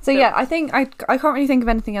 So yeah, I think I can't really think of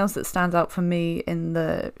anything else that stands out for me in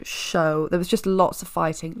the show. There was just lots of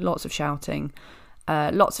fighting, lots of shouting,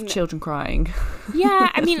 lots of children crying. Yeah,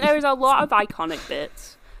 I mean, there was a lot of iconic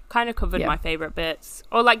bits. kind of covered my favourite bits.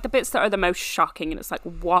 Or, like, the bits that are the most shocking, and it's like,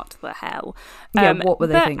 what the hell? Yeah, what were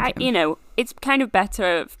they thinking? You know, it's kind of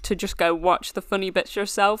better to just go watch the funny bits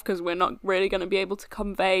yourself, because we're not really going to be able to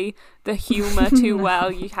convey the humour too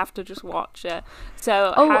well. You have to just watch it.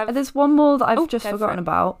 So there's one more that I've just forgotten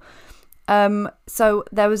about. So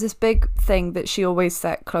there was this big thing that she always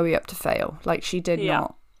set Chloe up to fail. Like, she did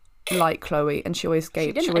not like Chloe, and she always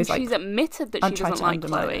she's admitted that she doesn't like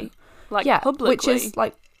Chloe, like, publicly, which is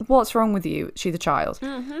like, what's wrong with you? She's a child.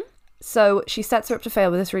 So she sets her up to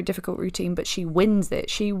fail with this really difficult routine, but she wins it.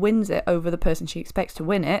 She wins it over the person she expects to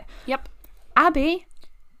win it. Yep. Abby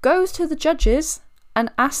goes to the judges and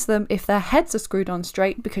asks them if their heads are screwed on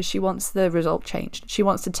straight, because she wants the result changed. She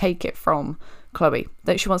wants to take it from Chloe.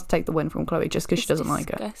 That she wants to take the win from Chloe just because she doesn't like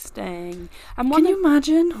her. Disgusting. And can you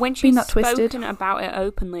imagine when she's spoken about it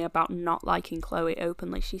openly, about not liking Chloe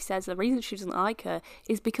openly, she says the reason she doesn't like her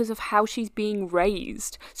is because of how she's being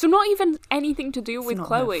raised. So not even anything to do with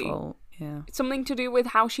Chloe. Yeah. Something to do with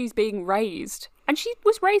how she's being raised. And she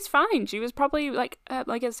was raised fine. She was probably like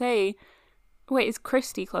I say, wait, is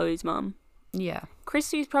Christy Chloe's mum? Yeah.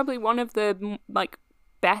 Christy's probably one of the like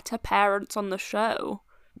better parents on the show.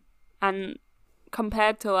 And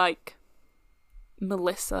compared to, like,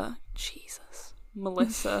 Melissa, if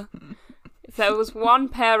there was one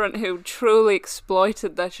parent who truly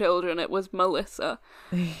exploited their children, it was Melissa.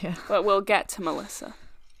 Yeah. But we'll get to Melissa.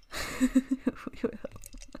 We will.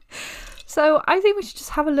 So I think we should just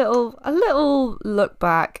have a little look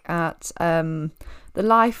back at the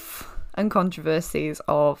life and controversies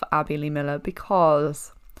of Abby Lee Miller,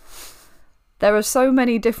 because there are so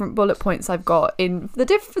many different bullet points I've got in the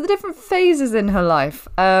different phases in her life.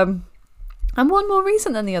 And one more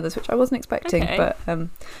recent than the others, which I wasn't expecting, but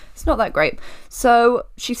it's not that great. So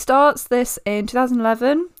she starts this in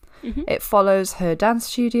 2011. It follows her dance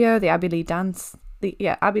studio, the Abby Lee Dance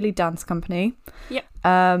Company. Yep.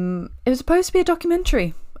 It was supposed to be a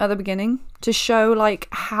documentary at the beginning to show, like,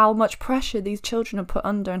 how much pressure these children are put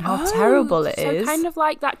under and how terrible it is. So kind of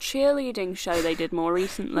like that cheerleading show they did more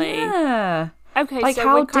recently. Yeah. Okay, like, so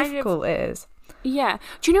how difficult it is. Yeah.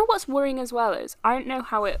 Do you know what's worrying as well is, I don't know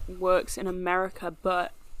how it works in America,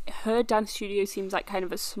 but her dance studio seems like kind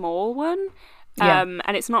of a small one. Yeah.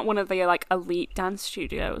 And it's not one of the, like, elite dance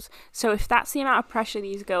studios. So if that's the amount of pressure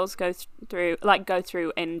these girls go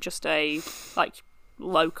through in just a, like,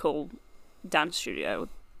 local dance studio,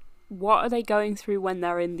 what are they going through when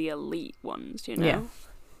they're in the elite ones, you know?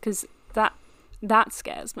 Because that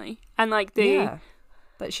scares me. And, like,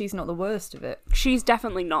 but she's not the worst of it. She's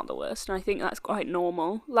definitely not the worst, and I think that's quite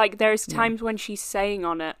normal. Like, there's times when she's saying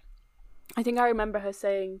on it, I think I remember her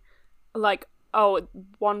saying, like,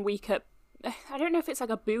 1 week at, I don't know if it's like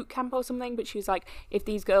a boot camp or something, but she was like, if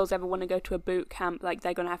these girls ever want to go to a boot camp, like,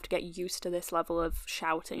 they're going to have to get used to this level of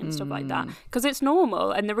shouting and stuff like that. Because it's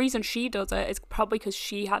normal, and the reason she does it is probably because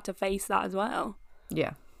she had to face that as well.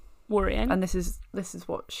 Yeah. Worrying. And this is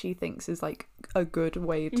what she thinks is, like, a good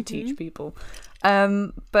way to teach people.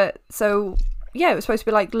 But so yeah, it was supposed to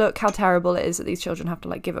be like, look how terrible it is that these children have to,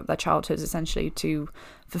 like, give up their childhoods essentially to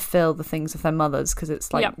fulfill the things of their mothers, because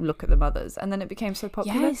it's like, look at the mothers. And then it became so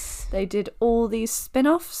popular. Yes. They did all these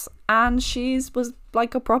spin-offs, and she was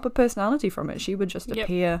like a proper personality from it. She would just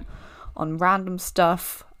appear on random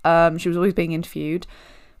stuff. She was always being interviewed.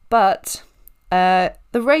 But the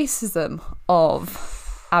racism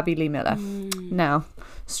of Abby Lee Miller. Now,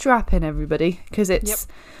 strap in, everybody, because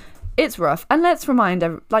it's rough. And let's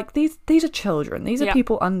remind like, these are children. These are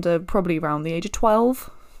people under probably around the age of 12.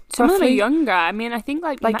 Some of them are younger. I mean, I think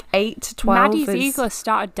like 8 to 12. Maddie Ziegler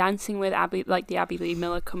started dancing with the Abby Lee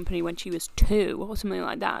Miller Company when she was 2 or something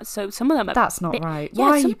like that. So some of them are... That's not right. Why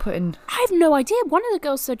are you putting... I have no idea. One of the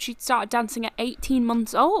girls said she'd started dancing at 18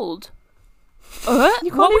 months old. What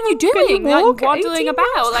were you doing? Like, waddling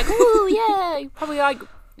about? Like, oh, yeah. Probably like...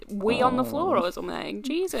 on the floor or something.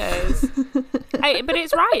 Jesus. But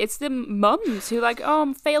it's right. It's the mums who like,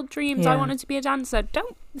 failed dreams. I wanted to be a dancer.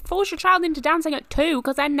 Don't force your child into dancing at 2,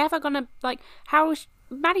 because they're never gonna, like,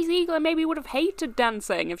 Maddie Ziegler maybe would have hated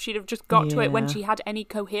dancing if she'd have just got to it when she had any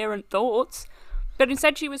coherent thoughts. But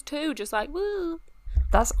instead she was 2, just like, woo.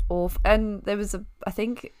 That's awful. And there was I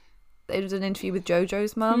think it was an interview with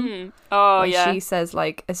JoJo's mum. Oh, yeah. She says,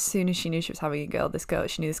 like, as soon as she knew she was having a girl,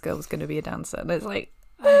 she knew this girl was going to be a dancer. And it's like...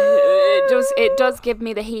 It does give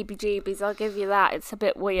me the heebie-jeebies, I'll give you that. It's a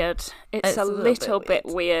bit weird. It's a little bit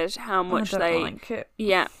weird how much I don't like it.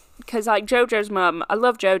 Yeah, because like JoJo's mum, I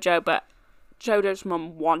love JoJo, but JoJo's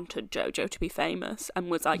mum wanted JoJo to be famous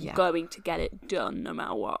and was like going to get it done no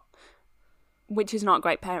matter what, which is not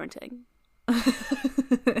great parenting.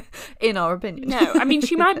 in our opinion. No, I mean,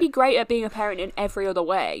 she might be great at being a parent in every other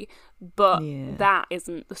way, but Yeah. that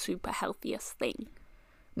isn't the super healthiest thing.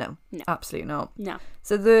 No, No. absolutely not. No.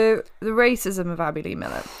 So the racism of Abby Lee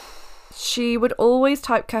Miller. She would always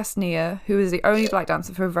typecast Nia, who was the only black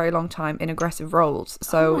dancer for a very long time, in aggressive roles.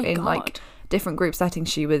 So Oh my in God. like different group settings,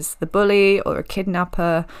 she was the bully or a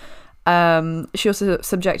kidnapper. She also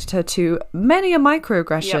subjected her to many a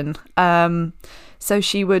microaggression. So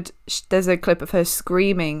she would. There's a clip of her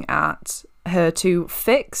screaming at her to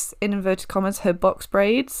fix, in inverted commas, her box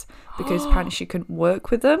braids because apparently she couldn't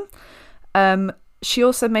work with them. She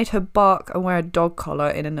also made her bark and wear a dog collar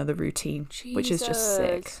in another routine, which is just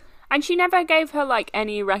sick. Jesus. And she never gave her like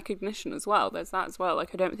any recognition as well. There's that as well.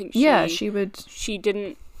 Like I don't think She would. she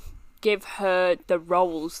didn't give her the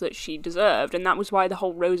roles that she deserved, and that was why the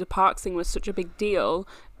whole Rosa Parks thing was such a big deal,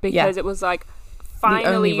 because it was like, finally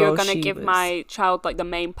only you're role gonna she give was- my child like the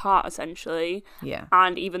main part essentially. Yeah.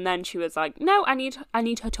 And even then she was like, no, I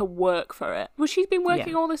need her to work for it. Well, she's been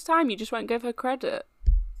working all this time, you just won't give her credit.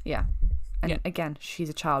 Yeah. And Yeah. again, she's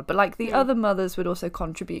a child. But like the other mothers would also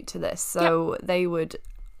contribute to this. So they would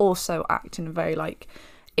also act in a very like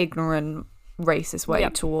ignorant, racist way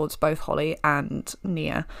towards both Holly and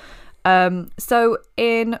Nia. So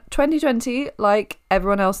in 2020, like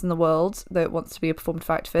everyone else in the world that wants to be a performative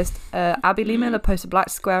activist, Abby Lee Miller posted a black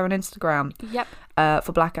square on Instagram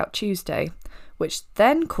for Blackout Tuesday, which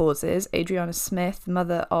then causes Adriana Smith,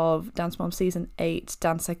 mother of Dance Mom Season 8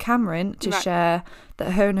 dancer Cameron, to share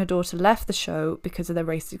that her and her daughter left the show because of their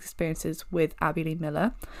racist experiences with Abby Lee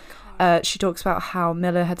Miller. She talks about how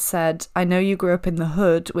Miller had said, I know you grew up in the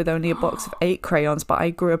hood with only a box of 8 crayons, but I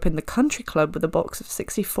grew up in the country club with a box of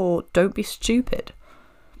 64. Don't be stupid.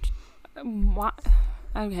 What?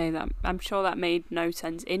 Okay, I'm sure that made no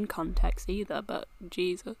sense in context either, but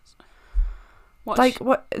Jesus. What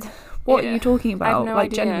are you talking I have about? no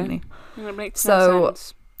like, idea. genuinely. It makes So- no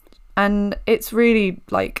sense. And it's really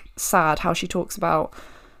like sad how she talks about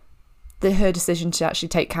her decision to actually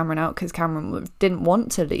take Cameron out, because Cameron didn't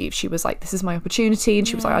want to leave. She was like, this is my opportunity, and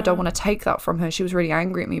she was like, I don't want to take that from her. She was really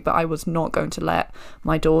angry at me, but I was not going to let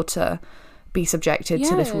my daughter be subjected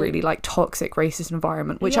to this Yeah. really like toxic racist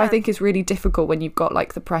environment, which I Yeah. think is really difficult when you've got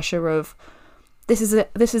like the pressure of this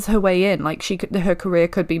is her way in. Like her career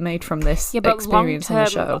could be made from this experience on the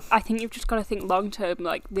show. I think you've just got to think long term.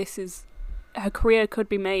 Like this is her career could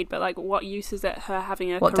be made, but like what use is it her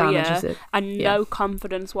having a What career damages it? and no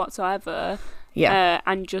confidence whatsoever?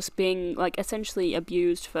 And just being like essentially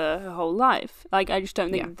abused for her whole life. Like I just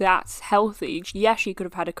don't think that's healthy. Yeah, she could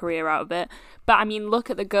have had a career out of it, but I mean, look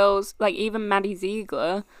at the girls. Like even Maddie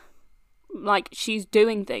Ziegler, like she's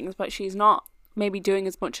doing things, but she's not maybe doing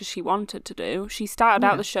as much as she wanted to do. She started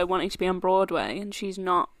out the show wanting to be on Broadway, and she's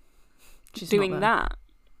not doing not that.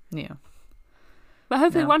 Yeah. But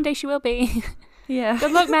hopefully one day she will be. Yeah.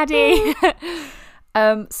 Good luck, Maddie.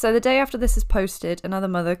 So the day after this is posted, another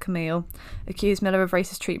mother, Camille, accused Miller of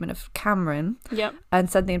racist treatment of Cameron and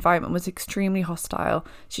said the environment was extremely hostile.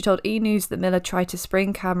 She told E! News that Miller tried to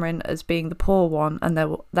spring Cameron as being the poor one and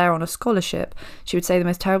they're on a scholarship. She would say the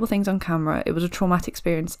most terrible things on camera. It was a traumatic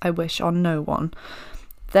experience I wish on no one.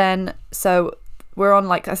 Then, so we're on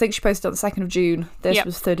like, I think she posted on the 2nd of June. This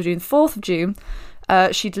was 3rd of June, 4th of June.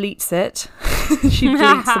 She deletes it. She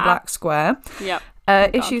deletes the black square.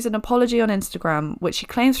 Issues an apology on Instagram, which she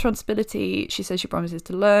claims responsibility. She says she promises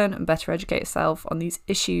to learn and better educate herself on these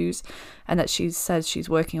issues, and that she says she's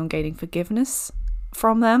working on gaining forgiveness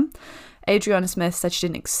from them. Adriana Smith said she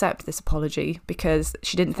didn't accept this apology because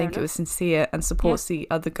she didn't think it was sincere, and supports the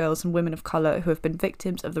other girls and women of colour who have been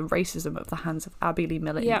victims of the racism at the hands of Abby Lee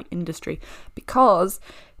Miller in the industry, because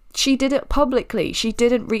she did it publicly. She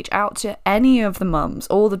didn't reach out to any of the mums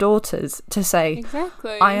or the daughters to say,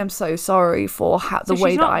 I am so sorry for the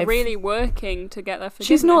way that I've... She's not really working to get their forgiveness.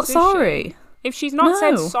 She's not sorry. If she's not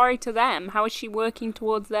said sorry to them, how is she working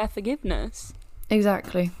towards their forgiveness?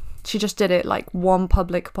 Exactly. She just did it like one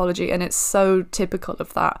public apology, and it's so typical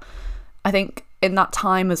of that. I think in that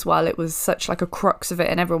time as well, it was such like a crux of it,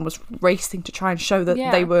 and everyone was racing to try and show that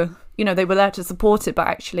they were, they were there to support it, but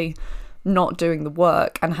actually not doing the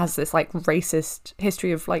work, and has this like racist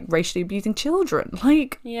history of like racially abusing children,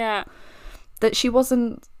 like that she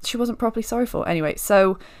wasn't properly sorry for. Anyway,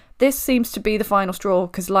 so this seems to be the final straw,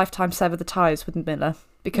 because Lifetime severed the ties with Miller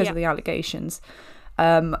because of the allegations,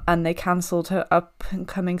 and they cancelled her up and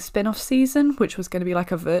coming spin-off season, which was going to be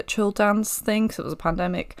like a virtual dance thing because it was a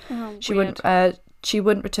pandemic. She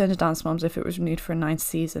wouldn't return to Dance Moms if it was renewed for a 9th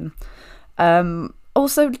season.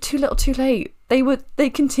 Also, too little too late. They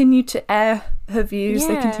continued to air her views.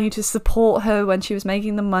 They Yeah. continued to support her when she was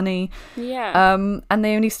making the money. Yeah. And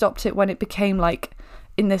they only stopped it when it became like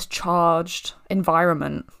in this charged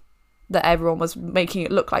environment that everyone was making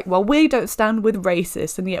it look like, well, we don't stand with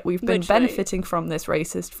racists, and yet we've been Literally. benefiting from this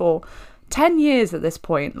racist for 10 years at this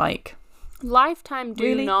point. Like, Lifetime do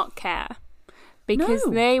Really? not care. Because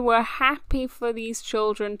No. they were happy for these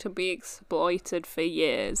children to be exploited for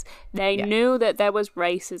years. They Yeah. knew that there was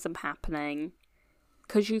racism happening.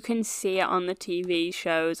 Because you can see it on the TV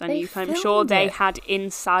shows, and They I'm sure filmed they it. had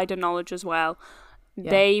insider knowledge as well.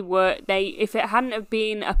 Yeah. If it hadn't have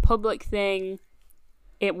been a public thing,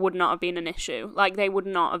 it would not have been an issue. Like, they would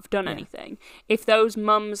not have done anything. If those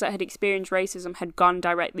mums that had experienced racism had gone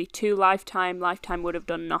directly to Lifetime, Lifetime would have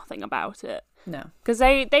done nothing about it. no. Because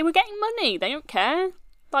they were getting money. They don't care.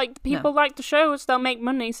 Like, people like the shows, they'll make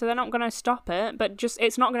money, so they're not going to stop it. But just,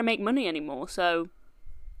 it's not going to make money anymore, so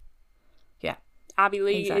Yeah. Abby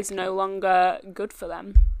Lee is Exactly. no longer good for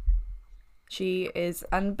them. She is,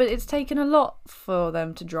 but it's taken a lot for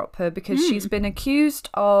them to drop her because Hmm. she's been accused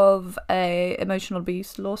of a emotional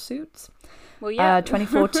abuse lawsuit. Well, yeah.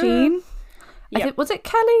 2014. Yep. Was it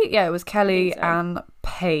Kelly? Yeah, it was Kelly I think so. and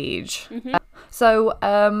Paige. Mm-hmm. So,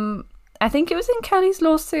 I think it was in Kelly's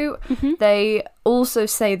lawsuit. Mm-hmm. They also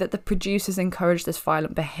say that the producers encouraged this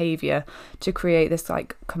violent behaviour to create this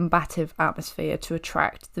like combative atmosphere to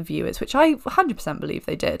attract the viewers, which I 100% believe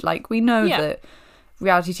they did. Like, we know Yeah. that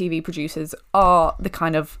reality TV producers are the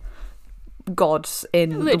kind of gods in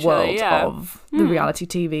the Literally, world yeah. of the reality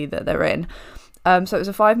TV that they're in. So it was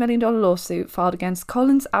a $5 million lawsuit filed against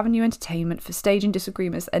Collins Avenue Entertainment for staging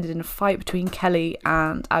disagreements that ended in a fight between Kelly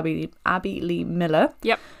and Abby Lee Miller.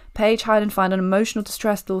 Yep. Paige Hyland filed an emotional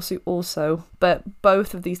distress lawsuit also, but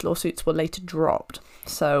both of these lawsuits were later dropped.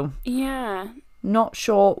 So Yeah. not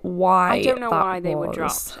sure why. I don't know that why they were was.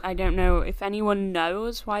 dropped. I don't know if anyone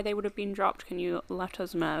knows why they would have been dropped. Can you let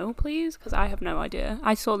us know, please? Because I have no idea.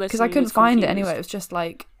 I saw this Because I and couldn't was find it confused. anyway. It was just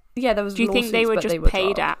like, yeah, there was. Do you think they lawsuits, were but just they were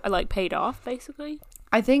paid dropped. paid off, basically?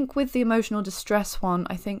 I think with the emotional distress one,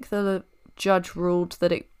 I think the judge ruled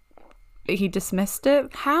that he dismissed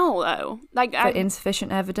it How though? Like, for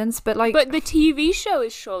insufficient evidence. But like, but the TV show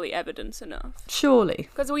is surely evidence enough. surely,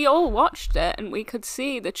 Because we all watched it and we could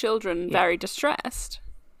see the children very distressed.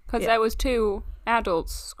 Because Yeah. there was two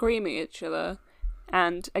adults screaming at each other,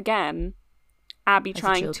 and again, Abby As the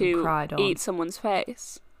trying children to cried on. eat someone's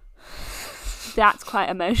face. That's quite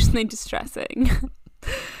emotionally distressing.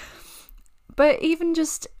 But even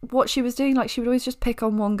just what she was doing, like she would always just pick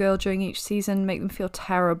on one girl during each season, make them feel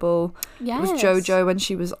terrible. Yes. It was JoJo when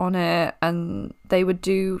she was on it, and they would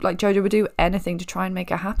do, like JoJo would do anything to try and make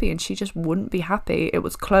her happy, and she just wouldn't be happy. It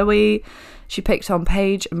was Chloe. She picked on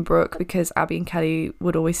Paige and Brooke because Abby and Kelly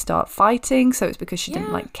would always start fighting, so it's because she didn't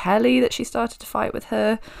Yeah. like Kelly that she started to fight with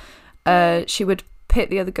her. She would pit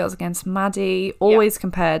the other girls against Maddie, always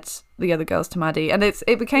compared the other girls to Maddie, and it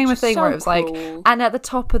became Which a is thing so where it was like, cruel. and at the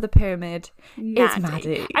top of the pyramid is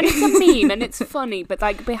Maddie. And it's a meme and it's funny, but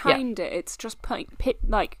like behind it, it's just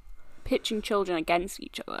pitching children against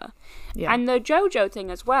each other. Yeah. And the JoJo thing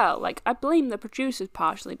as well, like I blame the producers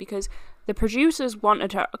partially because the producers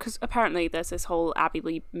wanted her, because apparently there's this whole Abby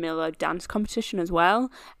Lee Miller dance competition as well,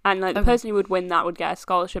 and like the person who would win that would get a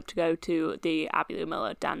scholarship to go to the Abby Lee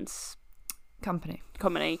Miller dance company.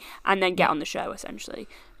 and then get on the show essentially.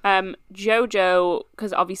 JoJo,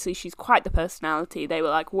 because obviously she's quite the personality, they were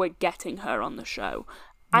like, we're getting her on the show,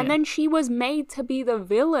 and then she was made to be the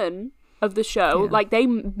villain of the show. Like they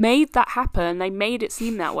made that happen, they made it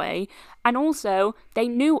seem that way, and also they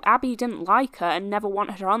knew Abby didn't like her and never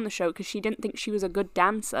wanted her on the show because she didn't think she was a good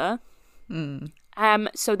dancer.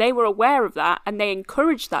 So they were aware of that and they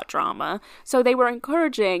encouraged that drama. So they were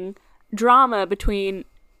encouraging drama between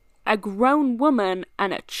a grown woman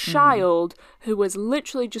and a child who was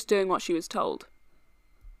literally just doing what she was told.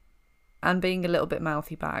 And being a little bit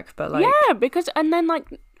mouthy back, but like, Yeah, because, and then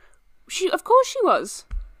like, of course she was.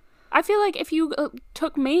 I feel like if you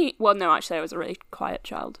took me, well, no, actually I was a really quiet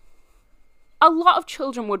child. A lot of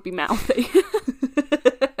children would be mouthy.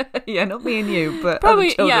 yeah, not me and you, but Probably,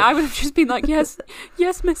 other children. yeah, I would have just been like, yes,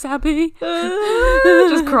 Miss Abby.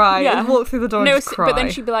 just cry. Yeah. Walk through the door and No, just cry. but then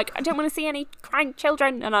she'd be like, I don't want to see any crying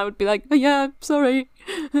children. And I would be like, oh, yeah, sorry.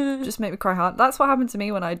 just make me cry hard. That's what happened to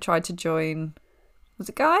me when I tried to join. Was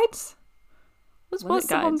it Guides? What's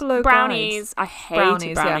the one below Brownies. Guides? I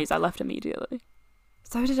hated Brownies, yeah. I left immediately.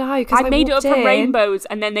 So did I. Because I made it up walked for in, rainbows,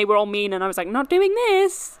 and then they were all mean, and I was like, not doing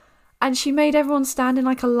this. and she made everyone stand in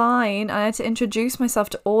like a line, and I had to introduce myself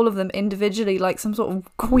to all of them individually, like some sort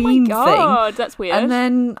of queen Oh my thing. God, that's weird. And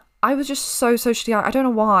then I was just so socially out. I don't know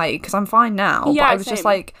why, because I'm fine now. Yeah, but I was just same.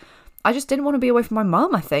 like, I just didn't want to be away from my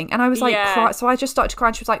mum, I think. And I was like, Yeah. so I just started to cry,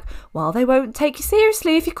 and she was like, well, they won't take you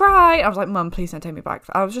seriously if you cry. And I was like, Mum, please don't take me back.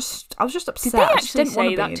 I was just upset. Did they I just actually didn't want say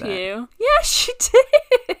to that be to there. you? Yeah, she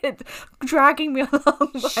did. Dragging me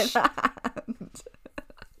along by the hand.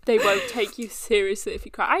 They won't take you seriously if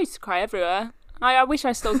you cry. I used to cry everywhere. I wish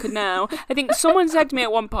I still could now. I think someone said to me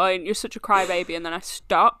at one point, "You're such a crybaby," and then I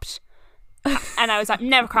stopped. And I was like,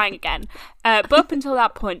 never crying again. But up until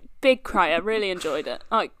that point, big crier, really enjoyed it.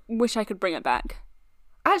 I wish I could bring it back.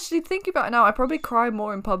 Actually, thinking about it now, I probably cry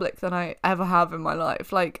more in public than I ever have in my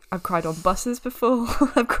life. Like, I've cried on buses before.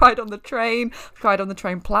 I've cried on the train. I've cried on the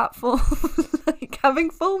train platform. Like, having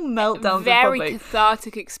full meltdowns Very in public.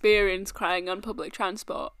 cathartic experience crying on public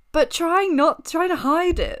transport. But trying to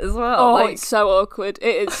hide it as well. Oh, like, it's so awkward.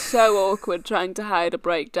 It is so awkward trying to hide a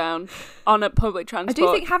breakdown on a public I transport.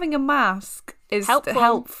 do think having a mask is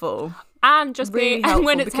helpful. And just Really being, and helpful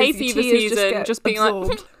when it's hay because your fever tears season, get just being absorbed.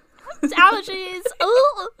 like, it's allergies.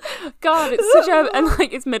 Oh, God, it's such a, and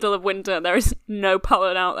like it's middle of winter, there is no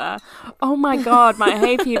pollen out there. Oh my God, my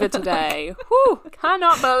hay fever today. Whew,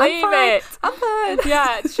 cannot believe it. I'm fine.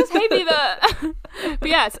 Yeah, it's just hay fever. But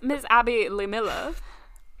yes, Miss Abby Lee Miller,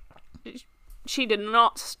 she did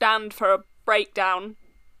not stand for a breakdown,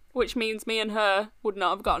 which means me and her would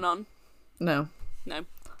not have gotten on. No. No.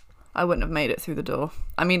 I wouldn't have made it through the door.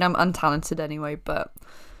 I mean, I'm untalented anyway, but...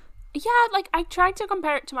 Yeah, like, I tried to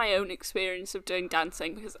compare it to my own experience of doing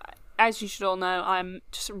dancing, because, as you should all know, I'm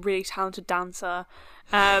just a really talented dancer.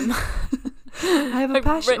 I have a like,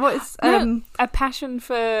 passion... a passion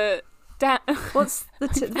for... What's the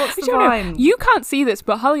I don't know. rhyme? You can't see this,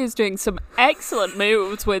 but Holly is doing some excellent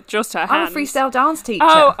moves with just her hands. I'm a freestyle dance teacher.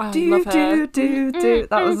 Oh, I love her. Do.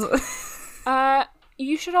 That was...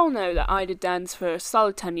 You should all know that I did dance for a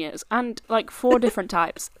solid 10 years, and like 4 different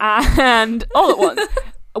types, and all at once.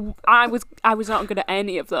 I was not good at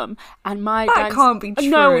any of them, and my That can't be true.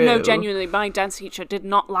 No, genuinely, my dance teacher did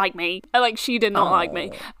not like me. Like, she did not like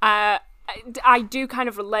me. I do kind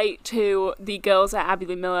of relate to the girls at Abby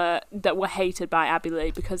Lee Miller that were hated by Abby Lee,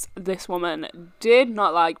 because this woman did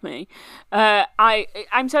not like me.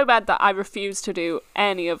 I'm so bad that I refused to do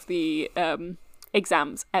any of the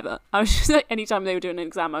exams ever. I was just like, anytime they were doing an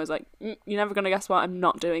exam, I was like, you're never gonna guess what, I'm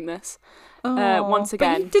not doing this. Once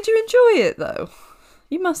again. Did you enjoy it though?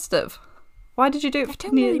 You must have. Why did you do it for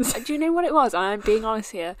 10 Really, years? do you know what it was? I'm being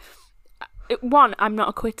honest here. 1, I'm not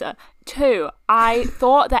a quitter. 2, I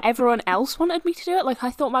thought that everyone else wanted me to do it. Like,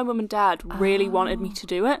 I thought my mum and dad really wanted me to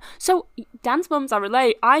do it. So, dance mums, I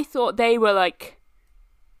relate. I thought they were like,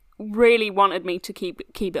 really wanted me to keep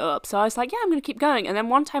it up. So I was like, yeah, I'm going to keep going. And then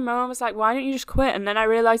one time my mum was like, why don't you just quit? And then I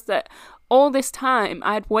realised that all this time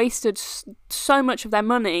I had wasted so much of their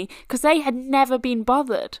money because they had never been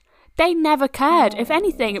bothered. They never cared. If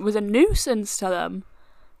anything, it was a nuisance to them.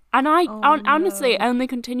 And I honestly only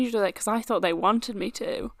continued with it because I thought they wanted me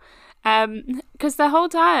to. Because the whole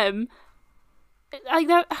time, like,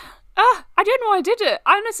 I don't know why I did it.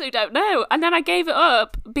 I honestly don't know. And then I gave it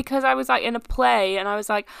up because I was like in a play and I was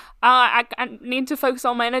like, I need to focus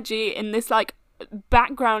all my energy in this like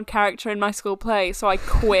background character in my school play. So I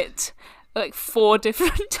quit like 4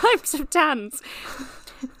 different types of dance.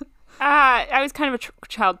 I was kind of a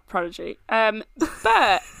child prodigy.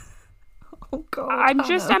 But oh God, I'm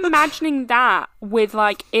just imagining that with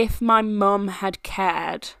like if my mum had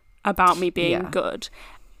cared about me being good.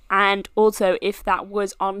 And also, if that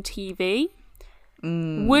was on TV,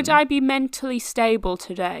 would I be mentally stable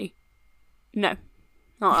today? No.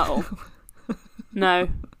 Not at all. No.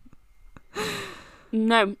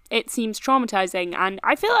 No. It seems traumatizing. And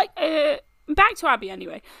I feel like... back to Abby,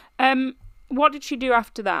 anyway. What did she do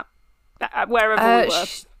after that? Wherever we were.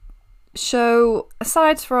 So,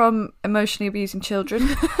 aside from emotionally abusing children,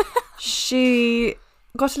 she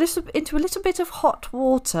got into a little bit of hot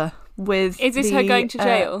water with Is this her going to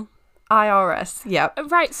jail? IRS, yeah.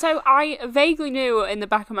 Right, so I vaguely knew in the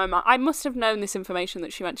back of my mind, I must have known this information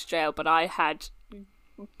that she went to jail, but I had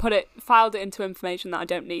filed it into information that I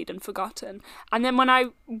don't need and forgotten. And then when I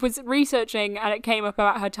was researching and it came up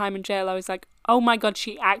about her time in jail, I was like, oh my God,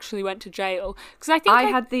 she actually went to jail. Because I think I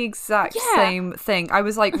had the exact same thing. I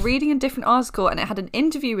was like reading a different article and it had an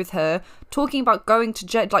interview with her talking about going to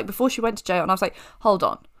jail, like before she went to jail. And I was like, hold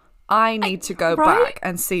on. I need to go back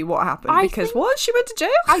and see what happened because what? She went to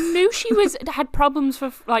jail? I knew she had problems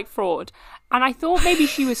for like fraud, and I thought maybe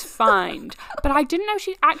she was fined, but I didn't know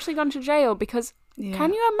she'd actually gone to jail because Yeah.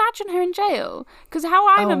 Can you imagine her in jail? Because how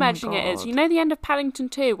I'm Oh my imagining it is, God. you know the end of Paddington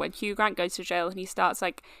 2 when Hugh Grant goes to jail and he starts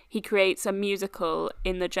like, he creates a musical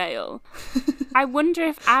in the jail. I wonder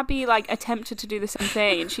if Abby like attempted to do the same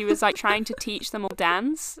thing and she was like trying to teach them all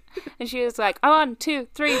dance. And she was like, 1, 2,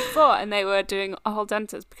 3, 4. And they were doing a whole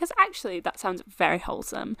dances. Because actually that sounds very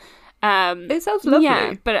wholesome. It sounds lovely.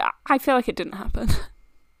 Yeah, but I feel like it didn't happen.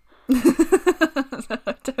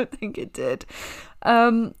 I don't think it did.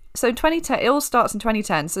 So 2010, it all starts in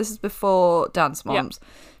 2010. So this is before Dance Moms.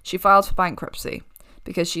 She filed for bankruptcy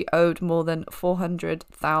because she owed more than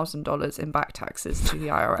 $400,000 in back taxes to the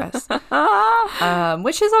IRS,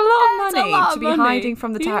 which is a lot of money to be hiding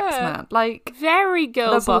from the tax man. Like, very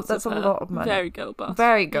girl boss. That's a lot of money. Very girl boss.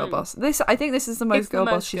 Very girl boss. I think this is the most girl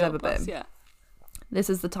boss she's ever been. Yeah. This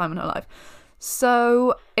is the time in her life.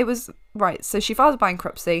 So it was right. So she files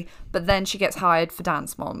bankruptcy, but then she gets hired for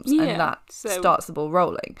Dance Moms, and that starts the ball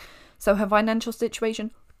rolling. So her financial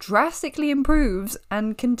situation drastically improves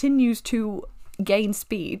and continues to gain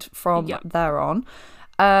speed from there on.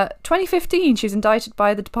 2015, she was indicted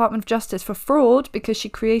by the Department of Justice for fraud because she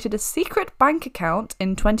created a secret bank account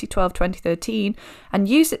in 2012-2013 and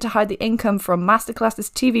used it to hide the income from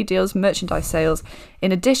masterclasses, TV deals, merchandise sales,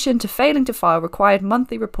 in addition to failing to file required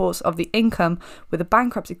monthly reports of the income with the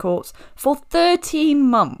bankruptcy courts for 13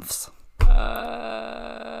 months.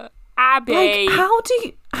 Abby, like, how do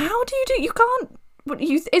you do? You can't.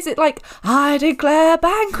 Is it like, I declare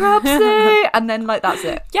bankruptcy and then like that's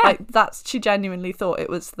it? Yeah, like she genuinely thought it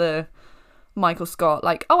was the Michael Scott,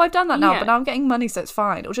 like, oh, I've done that now, but now I'm getting money, so it's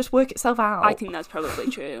fine, it'll just work itself out. I think that's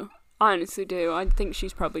probably true. I honestly do. I think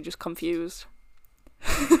she's probably just confused.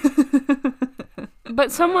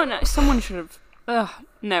 But someone should have.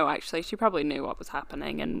 No, actually, she probably knew what was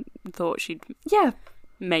happening and thought she'd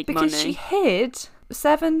make money. Because she hid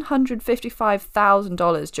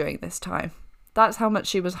 $755,000 during this time. That's how much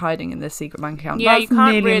she was hiding in this secret bank account. Yeah, that's you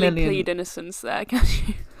can't really $1 million. plead innocence there, can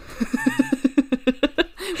you?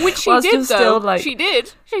 Which she Whilst did, you're though. still, like... She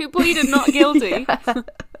did. She pleaded not guilty.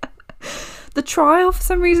 The trial, for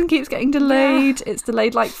some reason, keeps getting delayed. Yeah. It's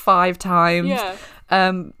delayed like 5 times. Yeah.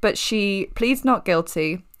 But she pleads not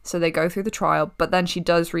guilty, so they go through the trial. But then she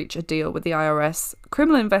does reach a deal with the IRS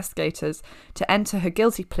criminal investigators to enter her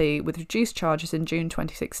guilty plea with reduced charges in June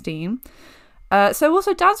 2016. So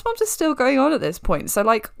also Dance Moms is still going on at this point. So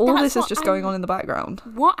like all this is just going on in the background.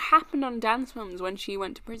 What happened on Dance Moms when she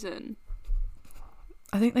went to prison?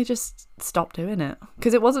 I think they just stopped doing it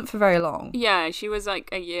because it wasn't for very long. Yeah, she was like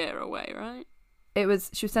a year away, right? She was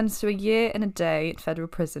sentenced to a year and a day in federal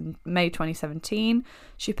prison, May 2017.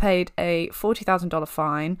 She paid a $40,000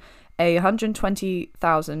 fine, a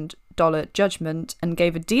 $120,000 judgment, and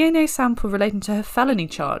gave a DNA sample relating to her felony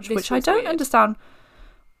charge, which I don't understand.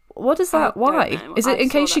 What is that? Why? Is it in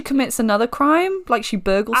case she commits another crime? Like she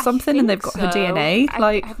burgled something and they've got her DNA?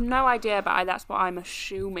 I have no idea, but that's what I'm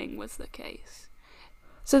assuming was the case.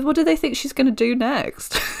 So what do they think she's going to do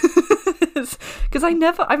next? Because I've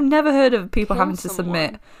never heard of people having to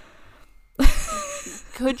submit.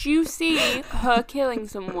 Could you see her killing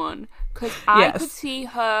someone? Because I could see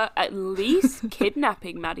her at least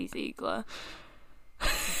kidnapping Maddie Ziegler.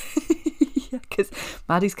 Yeah, because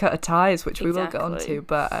Maddie's cut her ties, which we will get on to,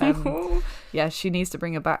 but yeah, she needs to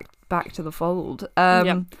bring her back to the fold.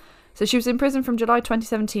 So she was in prison from July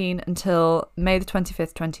 2017 until May the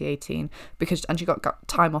 25th, 2018, and she got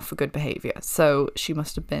time off for good behaviour. So she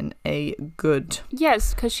must have been a good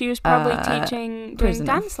Yes, because she was probably doing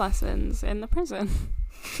dance lessons in the prison.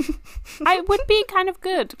 It would be kind of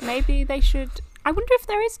good. Maybe they should. I wonder if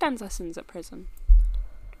there is dance lessons at prison.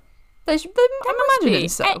 I'm imagining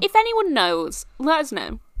so. If anyone knows, let us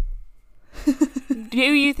know. Do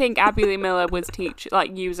you think Abby Lee Miller was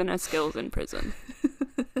using her skills in prison?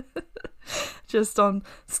 Just on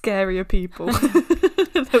scarier people. I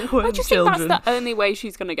just think that's the only way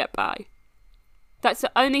she's going to get by. That's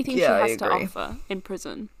the only thing she has to offer in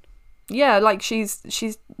prison. Yeah, like she's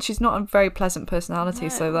not a very pleasant personality,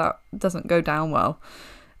 so that doesn't go down well.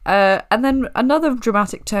 And then another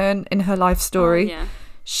dramatic turn in her life story. Oh, yeah.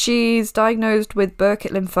 She's diagnosed with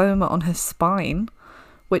Burkitt lymphoma on her spine,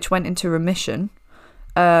 which went into remission.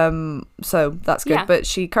 So that's good. Yeah. But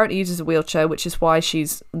she currently uses a wheelchair, which is why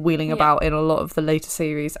she's wheeling about in a lot of the later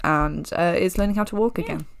series and is learning how to walk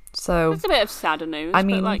again. So that's a bit of sadder news. I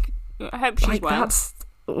mean, but I hope she's well.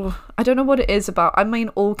 I don't know what it is about. I mean,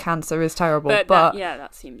 all cancer is terrible, but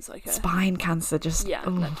that seems like spine cancer. Just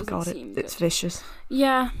it's vicious.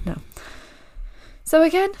 Yeah. No. So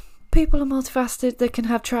again, people are multifaceted. They can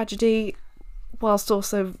have tragedy whilst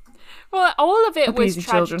also Well, all of it was Abusing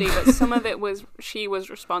tragedy, children. but some of it was she was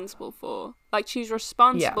responsible for. Like, she's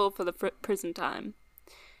responsible for the prison time.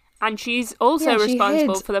 And she's also Yeah, she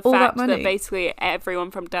responsible hid for the all fact that that, money. basically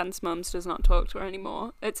everyone from Dance Mums does not talk to her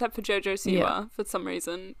anymore, except for Jojo Siwa Yeah. for some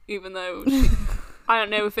reason, even though she, I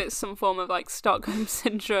don't know if it's some form of like Stockholm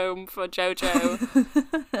syndrome for Jojo,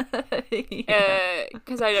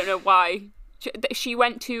 because I don't know why. She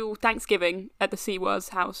went to Thanksgiving at the Siwa's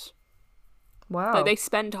house. Wow. Like, they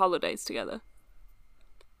spend holidays together.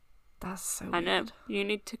 That's so I know. weird. You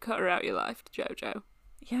need to cut her out of your life, Jojo.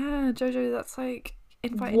 Yeah, Jojo, that's like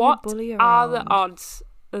inviting What your bully around. are the odds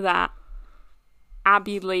that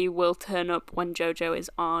Abby Lee will turn up when Jojo is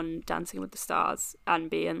on Dancing with the Stars and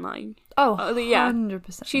be in like... Oh, yeah.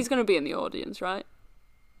 100%. She's going to be in the audience, right?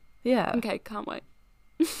 Yeah. Okay, can't wait.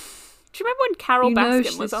 Do you remember when Carol You know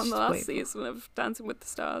Baskin was she's on the last wait for- season of Dancing with the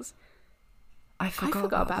Stars? I forgot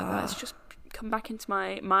about that. It's just come back into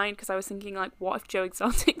my mind because I was thinking, like, what if Joe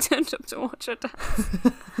Exotic turned up to watch her dance?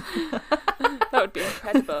 That would be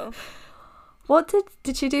incredible. What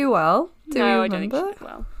did she do well? Do No, you I don't think remember? she did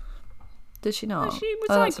well. Did she not? She was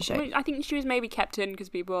That's a shame. like, I think she was maybe kept in because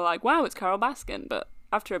people were like, wow, it's Carol Baskin. But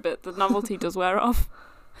after a bit, the novelty does wear off.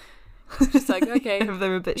 Just like, okay. If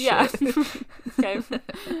they're a bit Yeah. shit. Okay.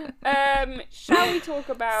 Shall we talk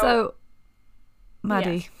about... So,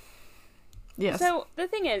 Maddie. Yes. So, the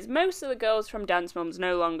thing is, most of the girls from Dance Mums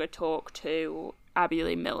no longer talk to Abby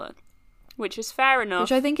Lee Miller, which is fair enough.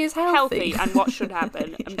 Which I think is healthy. And what should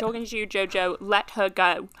happen. I'm talking to you, Jojo. Let her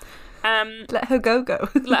go. Let her go.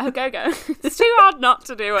 Let her go. It's too hard not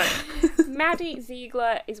to do it. Maddie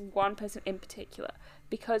Ziegler is one person in particular,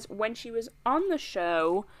 because when she was on the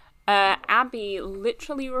show, Abby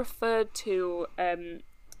literally referred to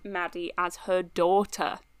Maddie as her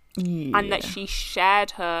daughter. Yeah. And that she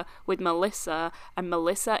shared her with Melissa, and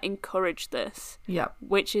Melissa encouraged this. Yep.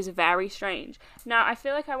 Which is very strange. Now, I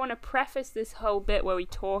feel like I want to preface this whole bit where we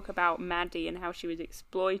talk about Maddie and how she was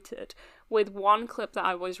exploited with one clip that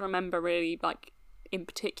I always remember really, like, in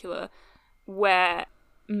particular, where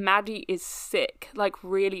Maddie is sick, like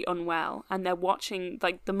really unwell, and they're watching,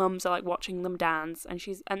 like, the mums are like watching them dance, and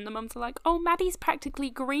the mums are like, oh, Maddie's practically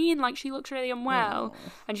green, like she looks really unwell.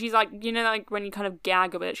 And she's like, you know, like when you kind of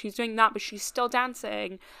gag a bit, she's doing that, but she's still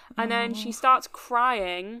dancing. And then she starts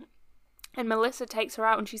crying, and Melissa takes her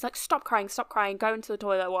out, and she's like, stop crying, go into the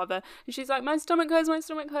toilet, whatever. And she's like, my stomach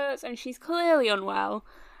hurts, and she's clearly unwell.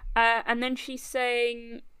 And then she's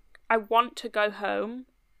saying, I want to go home.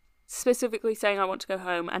 Specifically saying I want to go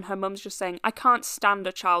home, and her mum's just saying, I can't stand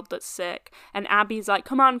a child that's sick. And Abby's like,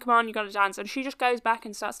 come on, you gotta dance. And she just goes back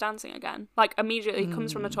and starts dancing again. Like, immediately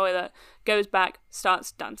comes from the toilet, goes back,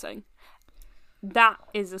 starts dancing. That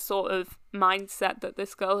is the sort of mindset that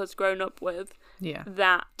this girl has grown up with. Yeah.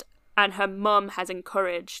 And her mum has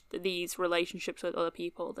encouraged these relationships with other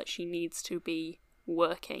people, that she needs to be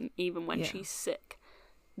working even when she's sick.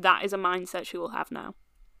 That is a mindset she will have now.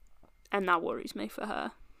 And that worries me for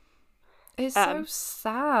her. It's so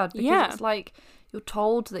sad because it's like you're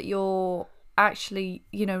told that you're actually,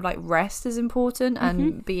 you know, like rest is important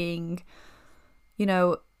and being, you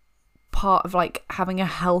know, part of like having a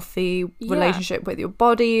healthy relationship with your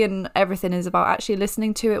body, and everything is about actually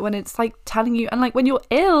listening to it when it's like telling you. And like when you're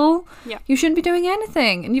ill, you shouldn't be doing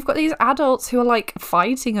anything. And you've got these adults who are like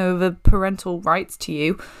fighting over parental rights to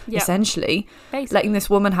you, essentially. Basically. Letting this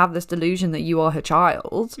woman have this delusion that you are her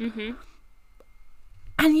child.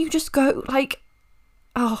 And you just go like,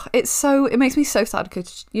 oh, it makes me so sad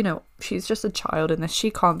because, you know, she's just a child in this.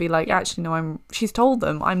 She can't be like, actually, no, she's told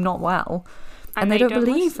them I'm not well. And they don't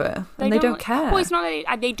believe her. And they don't care. Well, it's not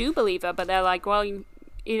that they do believe her, but they're like, well, you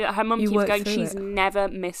know, her mum keeps going, she's never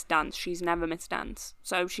missed dance.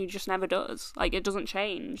 So she just never does. Like, it doesn't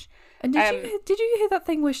change. And did you hear that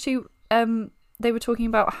thing where they were talking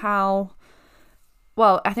about how,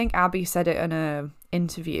 well, I think Abby said it in a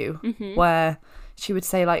interview where she would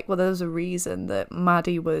say like, well, there was a reason that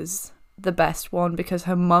Maddie was the best one because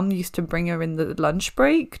her mum used to bring her in the lunch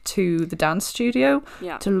break to the dance studio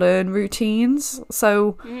to learn routines,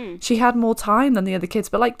 so she had more time than the other kids.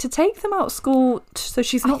 But like to take them out of school so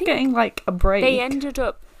she's not getting like a break. They ended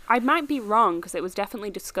up, I might be wrong because it was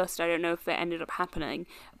definitely discussed, I don't know if it ended up happening,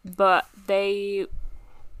 but they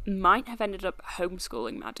might have ended up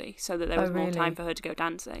homeschooling Maddie so that there was more time for her to go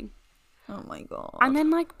dancing. Oh my god. And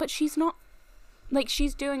then like, but she's not, like,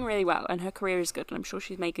 she's doing really well and her career is good and I'm sure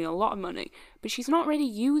she's making a lot of money, but she's not really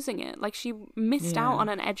using it. Like, she missed out on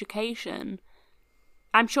an education.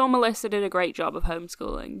 I'm sure Melissa did a great job of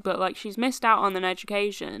homeschooling, but like, she's missed out on an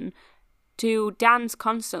education to dance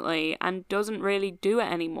constantly and doesn't really do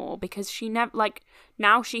it anymore because she never, like,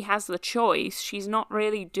 now she has the choice, she's not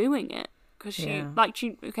really doing it. Because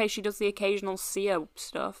she does the occasional Sia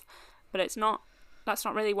stuff, but that's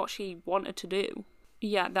not really what she wanted to do.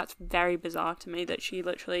 Yeah, that's very bizarre to me that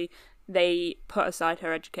they put aside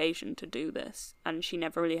her education to do this, and she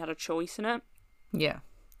never really had a choice in it. Yeah.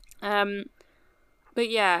 But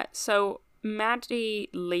yeah, so Maddie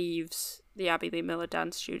leaves the Abby Lee Miller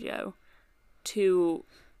dance studio to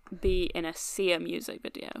be in a Sia music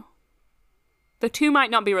video. The two might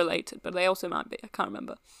not be related, but they also might be. I can't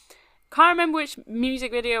remember. Can't remember which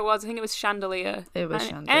music video it was. I think it was Chandelier. It was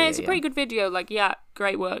Chandelier. And it's a pretty good video. Like, yeah,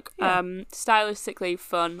 great work. Yeah. Stylistically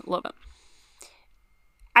fun. Love it.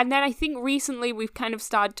 And then I think recently we've kind of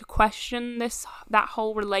started to question that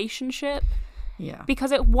whole relationship. Yeah.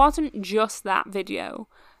 Because it wasn't just that video.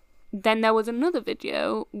 Then there was another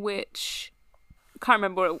video which... can't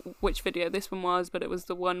remember which video this one was, but it was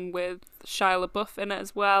the one with Shia LaBeouf in it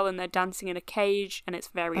as well, and they're dancing in a cage, and it's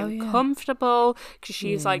very uncomfortable because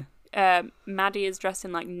she's like... Maddie is dressed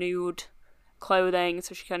in like nude clothing,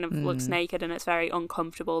 so she kind of looks naked, and it's very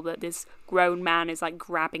uncomfortable that this grown man is like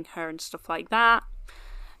grabbing her and stuff like that,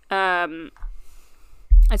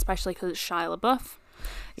 especially because it's Shia LaBeouf.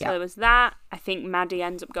 So there was that. I think Maddie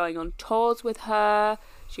ends up going on tours with her.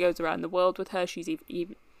 She goes around the world with her. She's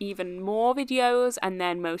even more videos, and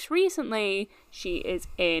then most recently she is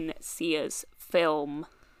in Sia's film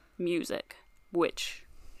music, which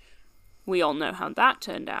we all know how that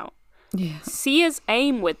turned out. Yeah. Sia's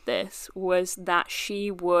aim with this was that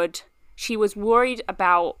she was worried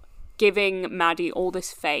about giving Maddie all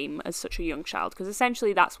this fame as such a young child, because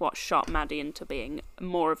essentially that's what shot Maddie into being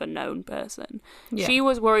more of a known person. Yeah. She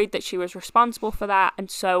was worried that she was responsible for that,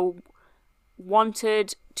 and so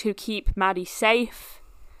wanted to keep Maddie safe,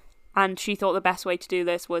 and she thought the best way to do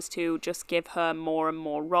this was to just give her more and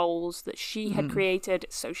more roles that she had created,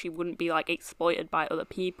 so she wouldn't be like exploited by other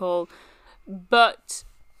people. But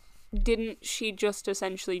didn't she just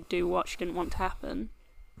essentially do what she didn't want to happen?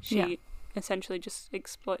 She essentially just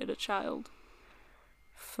exploited a child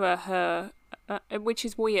for her, which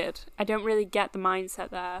is weird. I don't really get the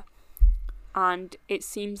mindset there. And it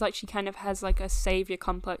seems like she kind of has like a savior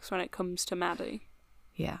complex when it comes to Maddie.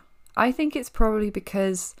 Yeah. I think it's probably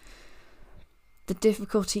because the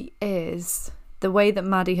difficulty is the way that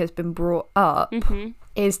Maddie has been brought up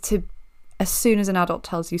is to, as soon as an adult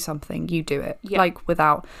tells you something, you do it. Yeah. Like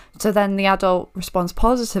without. So then the adult responds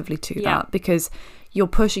positively to that because you're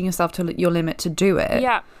pushing yourself to your limit to do it.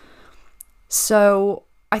 Yeah. So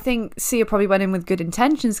I think Sia probably went in with good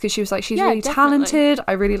intentions because she was like, she's really definitely talented.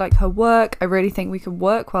 I really like her work. I really think we could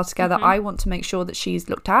work well together. I want to make sure that she's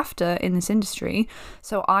looked after in this industry.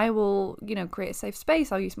 So I will, create a safe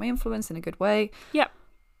space. I'll use my influence in a good way. Yep.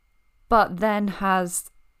 But then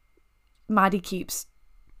Maddie keeps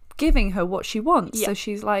giving her what she wants. Yep. So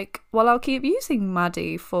she's like, well, I'll keep using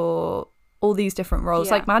Maddie for all these different roles.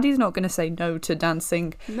 Yeah. Like, Maddie's not going to say no to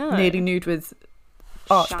dancing nearly nude with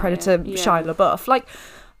arch predator Shia LaBeouf. Like,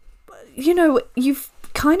 you've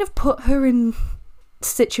kind of put her in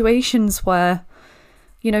situations where,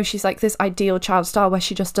 she's like this ideal child star where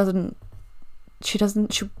she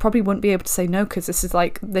probably wouldn't be able to say no because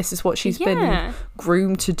this is what she's been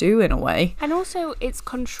groomed to do in a way. And also it's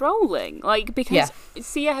controlling, like, because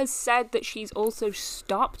Sia has said that she's also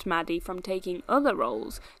stopped Maddie from taking other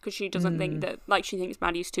roles because she doesn't think that, like, she thinks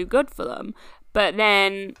Maddie's too good for them, but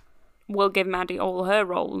then will give Maddie all her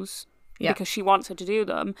roles because she wants her to do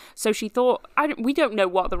them. So she thought, we don't know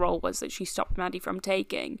what the role was that she stopped Maddie from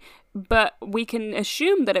taking, but we can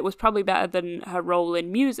assume that it was probably better than her role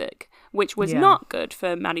in music, which was not good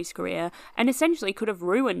for Maddie's career and essentially could have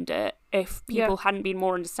ruined it if people hadn't been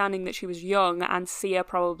more understanding that she was young. And Sia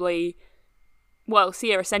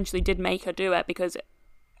essentially did make her do it because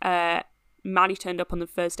Maddie turned up on the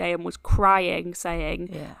first day and was crying, saying,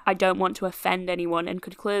 I don't want to offend anyone, and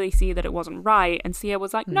could clearly see that it wasn't right. And Sia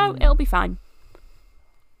was like, no, it'll be fine.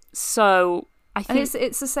 So I think... And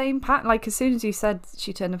it's the same pattern. Like, as soon as you said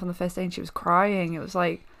she turned up on the first day and she was crying, it was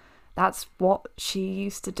like, that's what she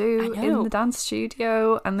used to do in the dance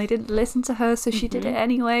studio, and they didn't listen to her, so she did it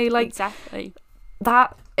anyway. Like, exactly.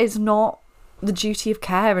 That is not the duty of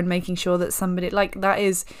care and making sure that somebody... Like, that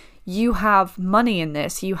is... You have money in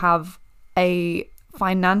this. You have a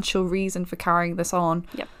financial reason for carrying this on.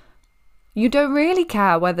 Yep. You don't really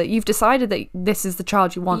care whether you've decided that this is the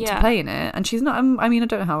child you want to play in it, and she's not. I mean, I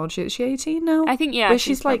don't know how old she is. Is she 18 now? I think but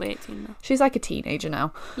she's like probably 18 now. She's like a teenager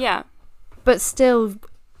now. Yeah, but still,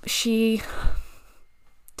 she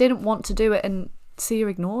didn't want to do it, and Sia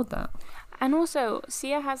ignored that. and also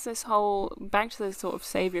Sia has this whole, back to this sort of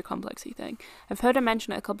saviour complexy thing. I've heard her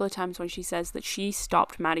mention it a couple of times when she says that she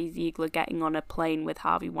stopped Maddie Ziegler getting on a plane with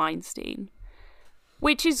Harvey Weinstein,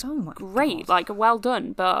 which is great, God. like, well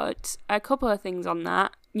done, but a couple of things on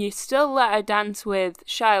that. You still let her dance with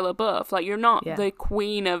Shia LaBeouf. Like, you're not the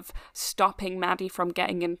queen of stopping Maddie from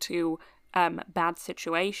getting into bad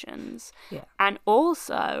situations. Yeah. And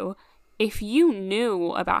also, if you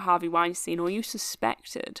knew about Harvey Weinstein or you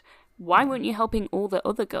suspected, why weren't you helping all the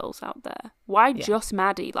other girls out there? Why just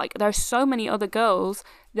Maddie? Like, there's so many other girls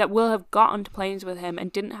that will have got onto planes with him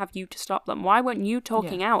and didn't have you to stop them. Why weren't you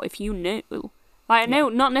talking out if you knew? Like, I know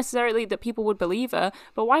not necessarily that people would believe her,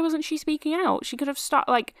 but why wasn't she speaking out? She could have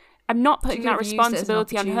started, like, I'm not putting that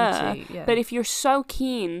responsibility on her, but if you're so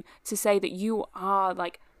keen to say that you are,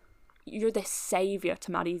 like, you're the saviour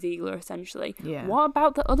to Maddie Ziegler, essentially, what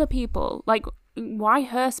about the other people? Like, why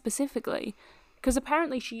her specifically? Because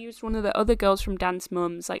apparently she used one of the other girls from Dance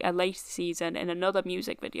Moms, like, a late season in another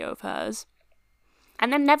music video of hers,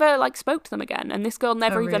 and then never, like, spoke to them again. And this girl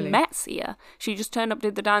never even met Sia. She just turned up,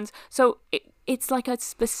 did the dance. So it's like a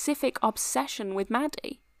specific obsession with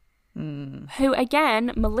Maddie. Who,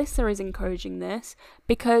 again, Melissa is encouraging this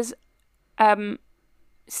because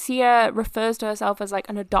Sia refers to herself as, like,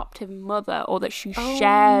 an adoptive mother, or that she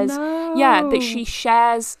shares... that she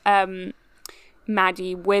shares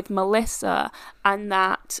Maddie with Melissa, and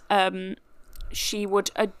that... she would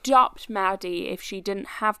adopt Maddie if she didn't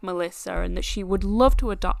have Melissa, and that she would love to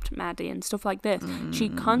adopt Maddie and stuff like this. She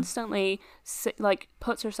constantly like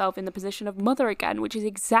puts herself in the position of mother again, which is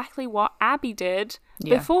exactly what Abby did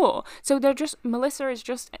before. So Melissa is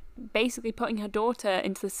just basically putting her daughter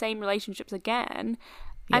into the same relationships again.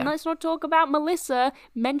 And let's not talk about Melissa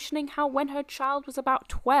mentioning how when her child was about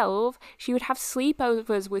 12, she would have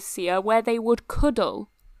sleepovers with Sia where they would cuddle.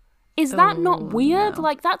 Is that not weird? No.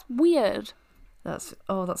 Like, that's weird. That's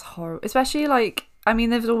horrible. Especially, like, I mean,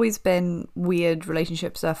 there's always been weird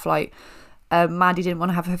relationship stuff. Like, Maddie didn't want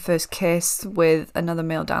to have her first kiss with another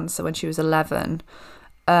male dancer when she was 11.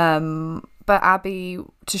 But Abby,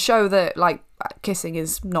 to show that, like, kissing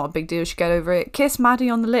is not a big deal, she get over it, kissed Maddie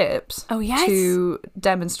on the lips. Oh, yes. To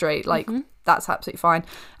demonstrate, like, that's absolutely fine.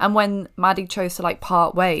 And when Maddie chose to, like,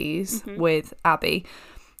 part ways with Abby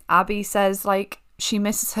says, like, she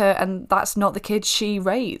misses her, and that's not the kid she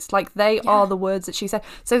raised. Like, they are the words that she said.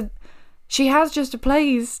 So she has just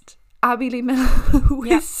replaced Abby Lee Miller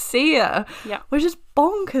with Sia, which is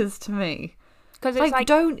bonkers to me. Because it's like,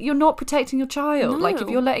 you're not protecting your child. No. Like, if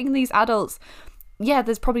you're letting these adults,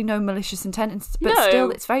 there's probably no malicious intent, but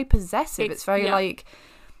still, it's very possessive. It's very like,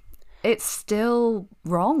 it's still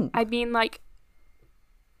wrong. I mean, like,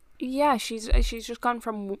 she's just gone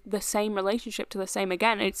from the same relationship to the same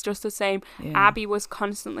again. It's just the same. Abby was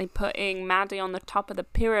constantly putting Maddie on the top of the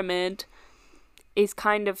pyramid, is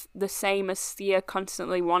kind of the same as Sia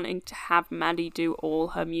constantly wanting to have Maddie do all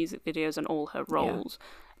her music videos and all her roles.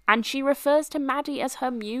 And she refers to Maddie as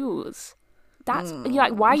her muse. That's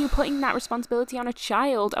like, why are you putting that responsibility on a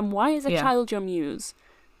child? And why is a child your muse?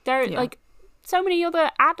 There are like so many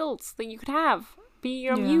other adults that you could have be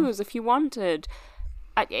your muse if you wanted.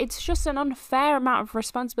 It's just an unfair amount of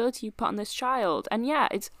responsibility you put on this child. And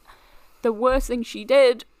it's the worst thing she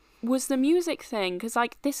did was the music thing, because,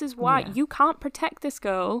 like, this is why you can't protect this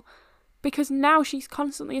girl, because now she's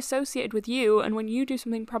constantly associated with you, and when you do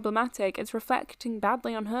something problematic, it's reflecting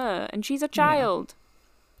badly on her, and she's a child.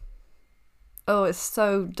 Oh, it's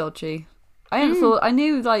so dodgy. I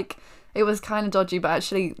knew, like, it was kind of dodgy, but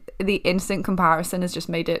actually the instant comparison has just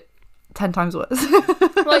made it 10 times worse.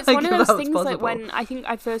 Well, it's one of those things that when I think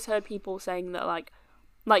I first heard people saying that, like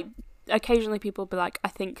occasionally people be like, I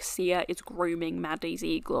think Sia is grooming Maddie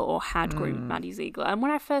Ziegler or had groomed Maddie Ziegler. And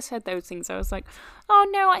when I first heard those things, I was like, oh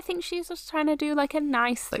no, I think she's just trying to do like a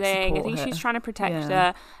nice thing. I think she's trying to protect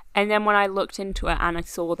her. And then when I looked into it and I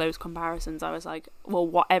saw those comparisons, I was like, well,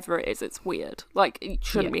 whatever it is, it's weird. Like, it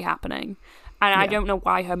shouldn't be happening. And I don't know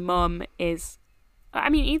why her mum is... I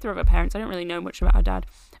mean, either of her parents. I don't really know much about her dad.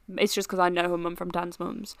 It's just because I know her mum from Dance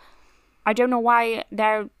Mums. I don't know why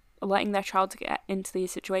they're letting their child to get into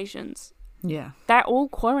these situations. Yeah. They're all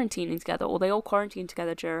quarantining together, or they all quarantined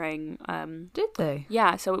together during... Did they?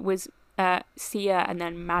 Yeah, so it was Sia and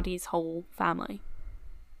then Maddie's whole family.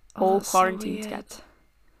 All quarantined together.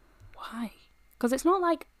 Why? Because it's not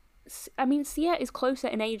like... I mean, Sia is closer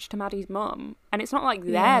in age to Maddie's mum, and it's not like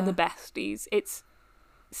they're the besties. It's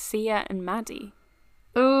Sia and Maddie.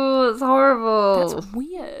 Oh, it's horrible. That's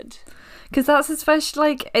weird. Because that's especially,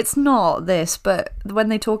 like, it's not this, but when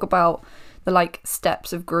they talk about the, like,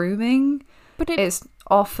 steps of grooming, but it's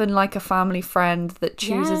often, like, a family friend that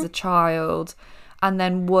chooses a child, and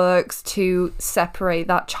then works to separate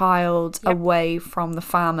that child away from the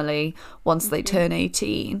family once they turn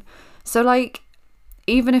 18. So, like,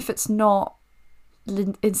 even if it's not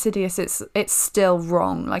insidious, it's still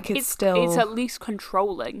wrong. Like, it's at least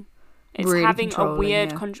controlling. It's really having a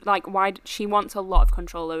weird why she wants a lot of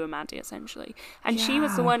control over Maddie, essentially. And she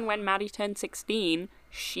was the one, when Maddie turned 16,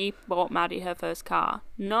 she bought Maddie her first car,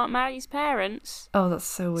 not Maddie's parents. Oh, that's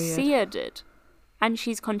so weird. Sia did. And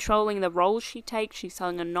she's controlling the roles she takes. She's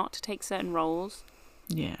telling her not to take certain roles.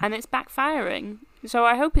 Yeah. And it's backfiring. So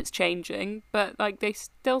I hope it's changing, but like they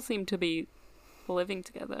still seem to be living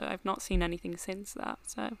together. I've not seen anything since that,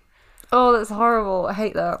 so. Oh, that's horrible. I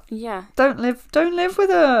hate that. Yeah. Don't live with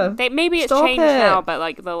her. Maybe it's changed now, but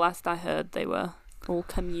like the last I heard, they were all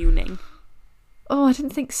communing. Oh, I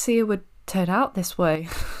didn't think Sia would turn out this way.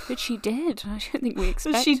 But she did. I don't think we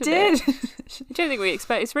expected She did. I don't think we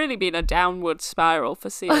expect. It's really been a downward spiral for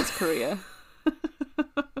Sia's career.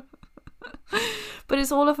 But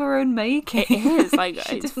it's all of her own making. It is. Like,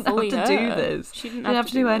 she it's didn't fully have to her. do this. She didn't have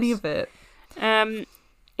to do any of it.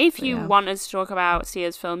 If you want us to talk about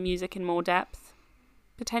Sia's film music in more depth,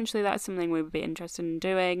 potentially that's something we would be interested in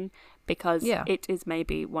doing, because it is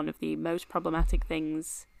maybe one of the most problematic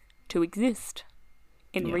things to exist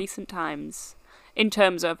in recent times. In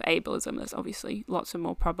terms of ableism, there's obviously lots of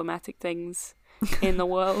more problematic things in the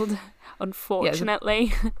world,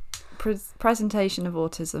 unfortunately. Presentation of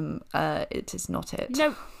autism, it is not it.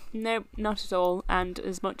 No, not at all. And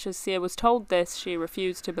as much as Sia was told this, she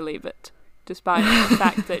refused to believe it, despite the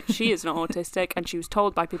fact that she is not autistic, and she was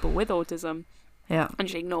told by people with autism. Yeah. And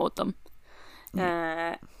she ignored them.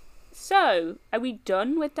 So, are we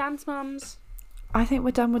done with Dance Moms? I think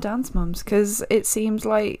we're done with Dance Moms, because it seems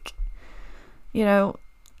like, you know,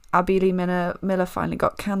 Abby Lee Miller finally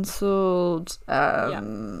got cancelled.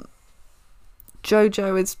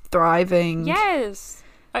 Jojo is thriving. Yes.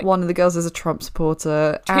 One of the girls is a Trump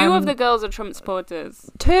supporter. Two of the girls are Trump supporters.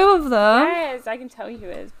 Two of them? Yes, I can tell you who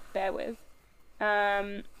it is. Bear with.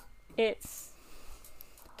 It's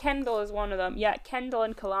Kendall is one of them. Yeah, Kendall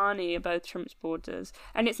and Kalani are both Trump supporters.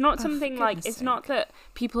 And it's not something like, it's not that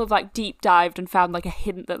people have like deep dived and found like a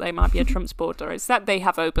hint that they might be a Trump supporter. It's that they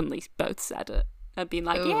have openly both said it. And been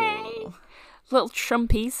like, yay! Little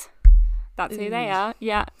Trumpies. That's who they are.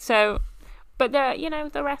 Yeah, so, but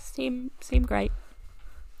the rest seem great.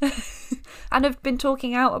 And have been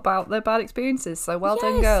talking out about their bad experiences, so well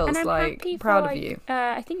done, girls. And I'm like, happy proud for, of you.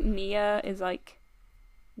 I think Nia is like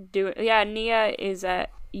Nia is at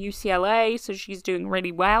UCLA, so she's doing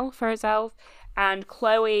really well for herself. And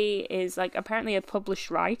Chloe is like apparently a published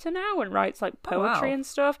writer now and writes like poetry and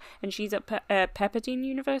stuff, and she's at Pepperdine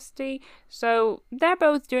University, so they're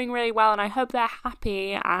both doing really well, and I hope they're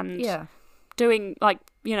happy and doing like,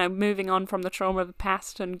 moving on from the trauma of the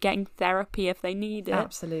past and getting therapy if they need it.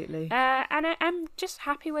 Absolutely. And I'm just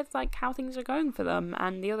happy with like how things are going for them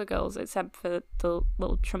and the other girls, except for the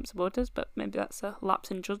little Trump supporters, but maybe that's a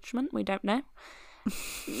lapse in judgment, we don't know.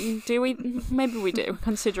 Do we? Maybe we do,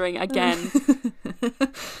 considering again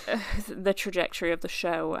the trajectory of the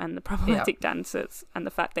show and the problematic dancers and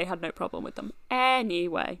the fact they had no problem with them.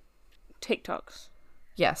 Anyway, TikToks.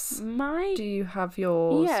 Yes. Do you have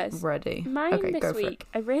yours ready? Mine this week.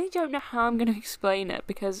 I really don't know how I'm going to explain it,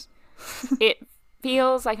 because it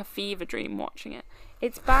feels like a fever dream watching it.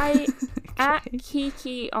 It's by at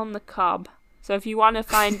Kiki on the Cob. So if you want to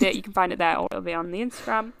find it, you can find it there, or it'll be on the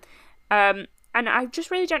Instagram. And I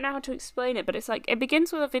just really don't know how to explain it, but it's like, it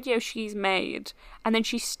begins with a video she's made, and then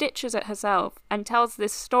she stitches it herself and tells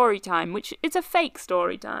this story time, which is a fake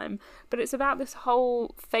story time, but it's about this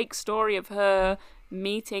whole fake story of her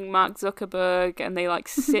meeting Mark Zuckerberg, and they like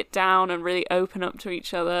sit down and really open up to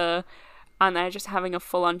each other, and they're just having a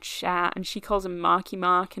full-on chat, and she calls him Marky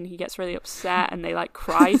Mark, and he gets really upset, and they like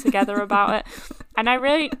cry together about it. And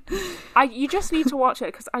you just need to watch it,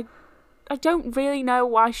 because I don't really know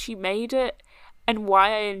why she made it and why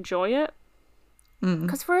I enjoy it.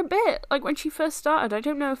 Because for a bit, like when she first started, I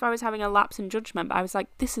don't know if I was having a lapse in judgment, but I was like,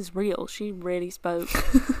 this is real. She really spoke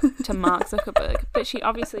to Mark Zuckerberg, but she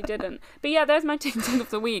obviously didn't. But yeah, there's my TikTok of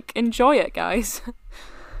the week. Enjoy it, guys.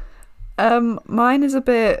 Mine is a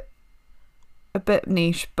bit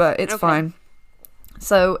niche, but it's fine.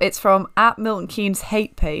 So it's from at Milton Keynes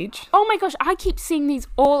hate page. Oh my gosh, I keep seeing these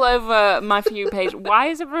all over my For You page. Why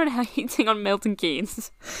is everyone hating on Milton Keynes?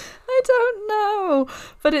 I don't know,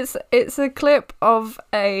 but it's a clip of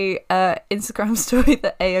a Instagram story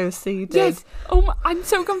that AOC did. Yes. Oh, I'm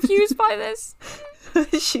so confused by this.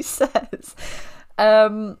 She says,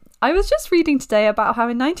 I was just reading today about how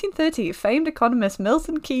in 1930, famed economist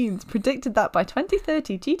Milton Keynes predicted that by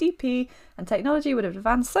 2030, GDP and technology would have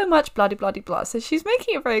advanced so much, blah, blah, blah, blah. So she's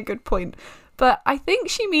making a very good point. But I think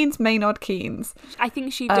she means Maynard Keynes. I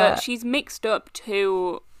think she does. She's mixed up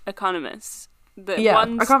two economists. I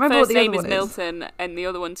One's can't remember what first the name other is one is. Milton and the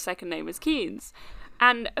other one's second name is Keynes.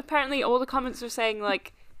 And apparently all the comments were saying,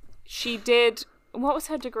 like, she did... What was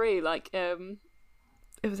her degree? Like, It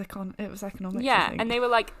was economics. yeah, I think. and they were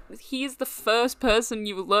like, he's the first person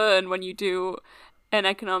you learn when you do an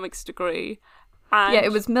economics degree. And yeah,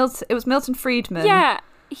 it was Milton Friedman. Yeah,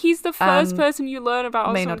 he's the first person you learn about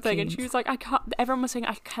or Maynard something. Keynes. And she was like, everyone was saying,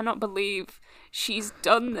 I cannot believe she's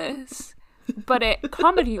done this. But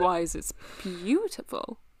comedy-wise, it's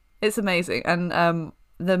beautiful. It's amazing. And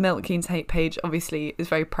the Milton Keynes hate page obviously is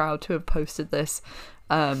very proud to have posted this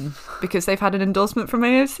because they've had an endorsement from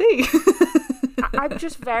AOC. I'm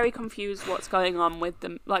just very confused what's going on with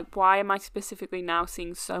them. Like, why am I specifically now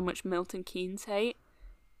seeing so much Milton Keynes hate?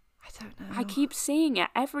 I don't know. I keep seeing it.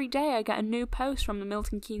 Every day I get a new post from the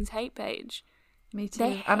Milton Keynes hate page. Me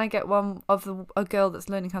too. And I get one of a girl that's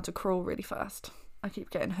learning how to crawl really fast. I keep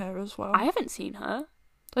getting her as well. I haven't seen her.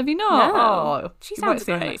 Have you not? No. Oh, She you might sounds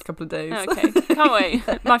see her in the great. next couple of days. Okay, can't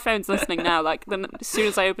wait. My phone's listening now. Like, as soon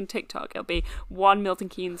as I open TikTok, it'll be one Milton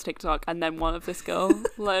Keynes TikTok and then one of this girl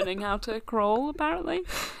learning how to crawl, apparently.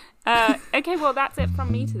 Okay, well, that's it from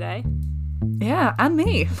me today. Yeah, and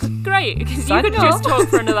me. Great, because you Signing could just off. talk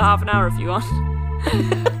for another half an hour if you want.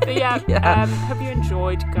 But Yeah. hope you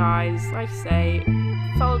enjoyed, guys. Like I say,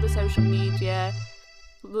 follow the social media.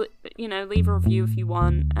 Leave a review if you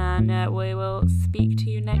want, and we will speak to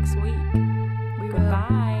you next week. We will.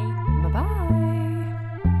 Goodbye.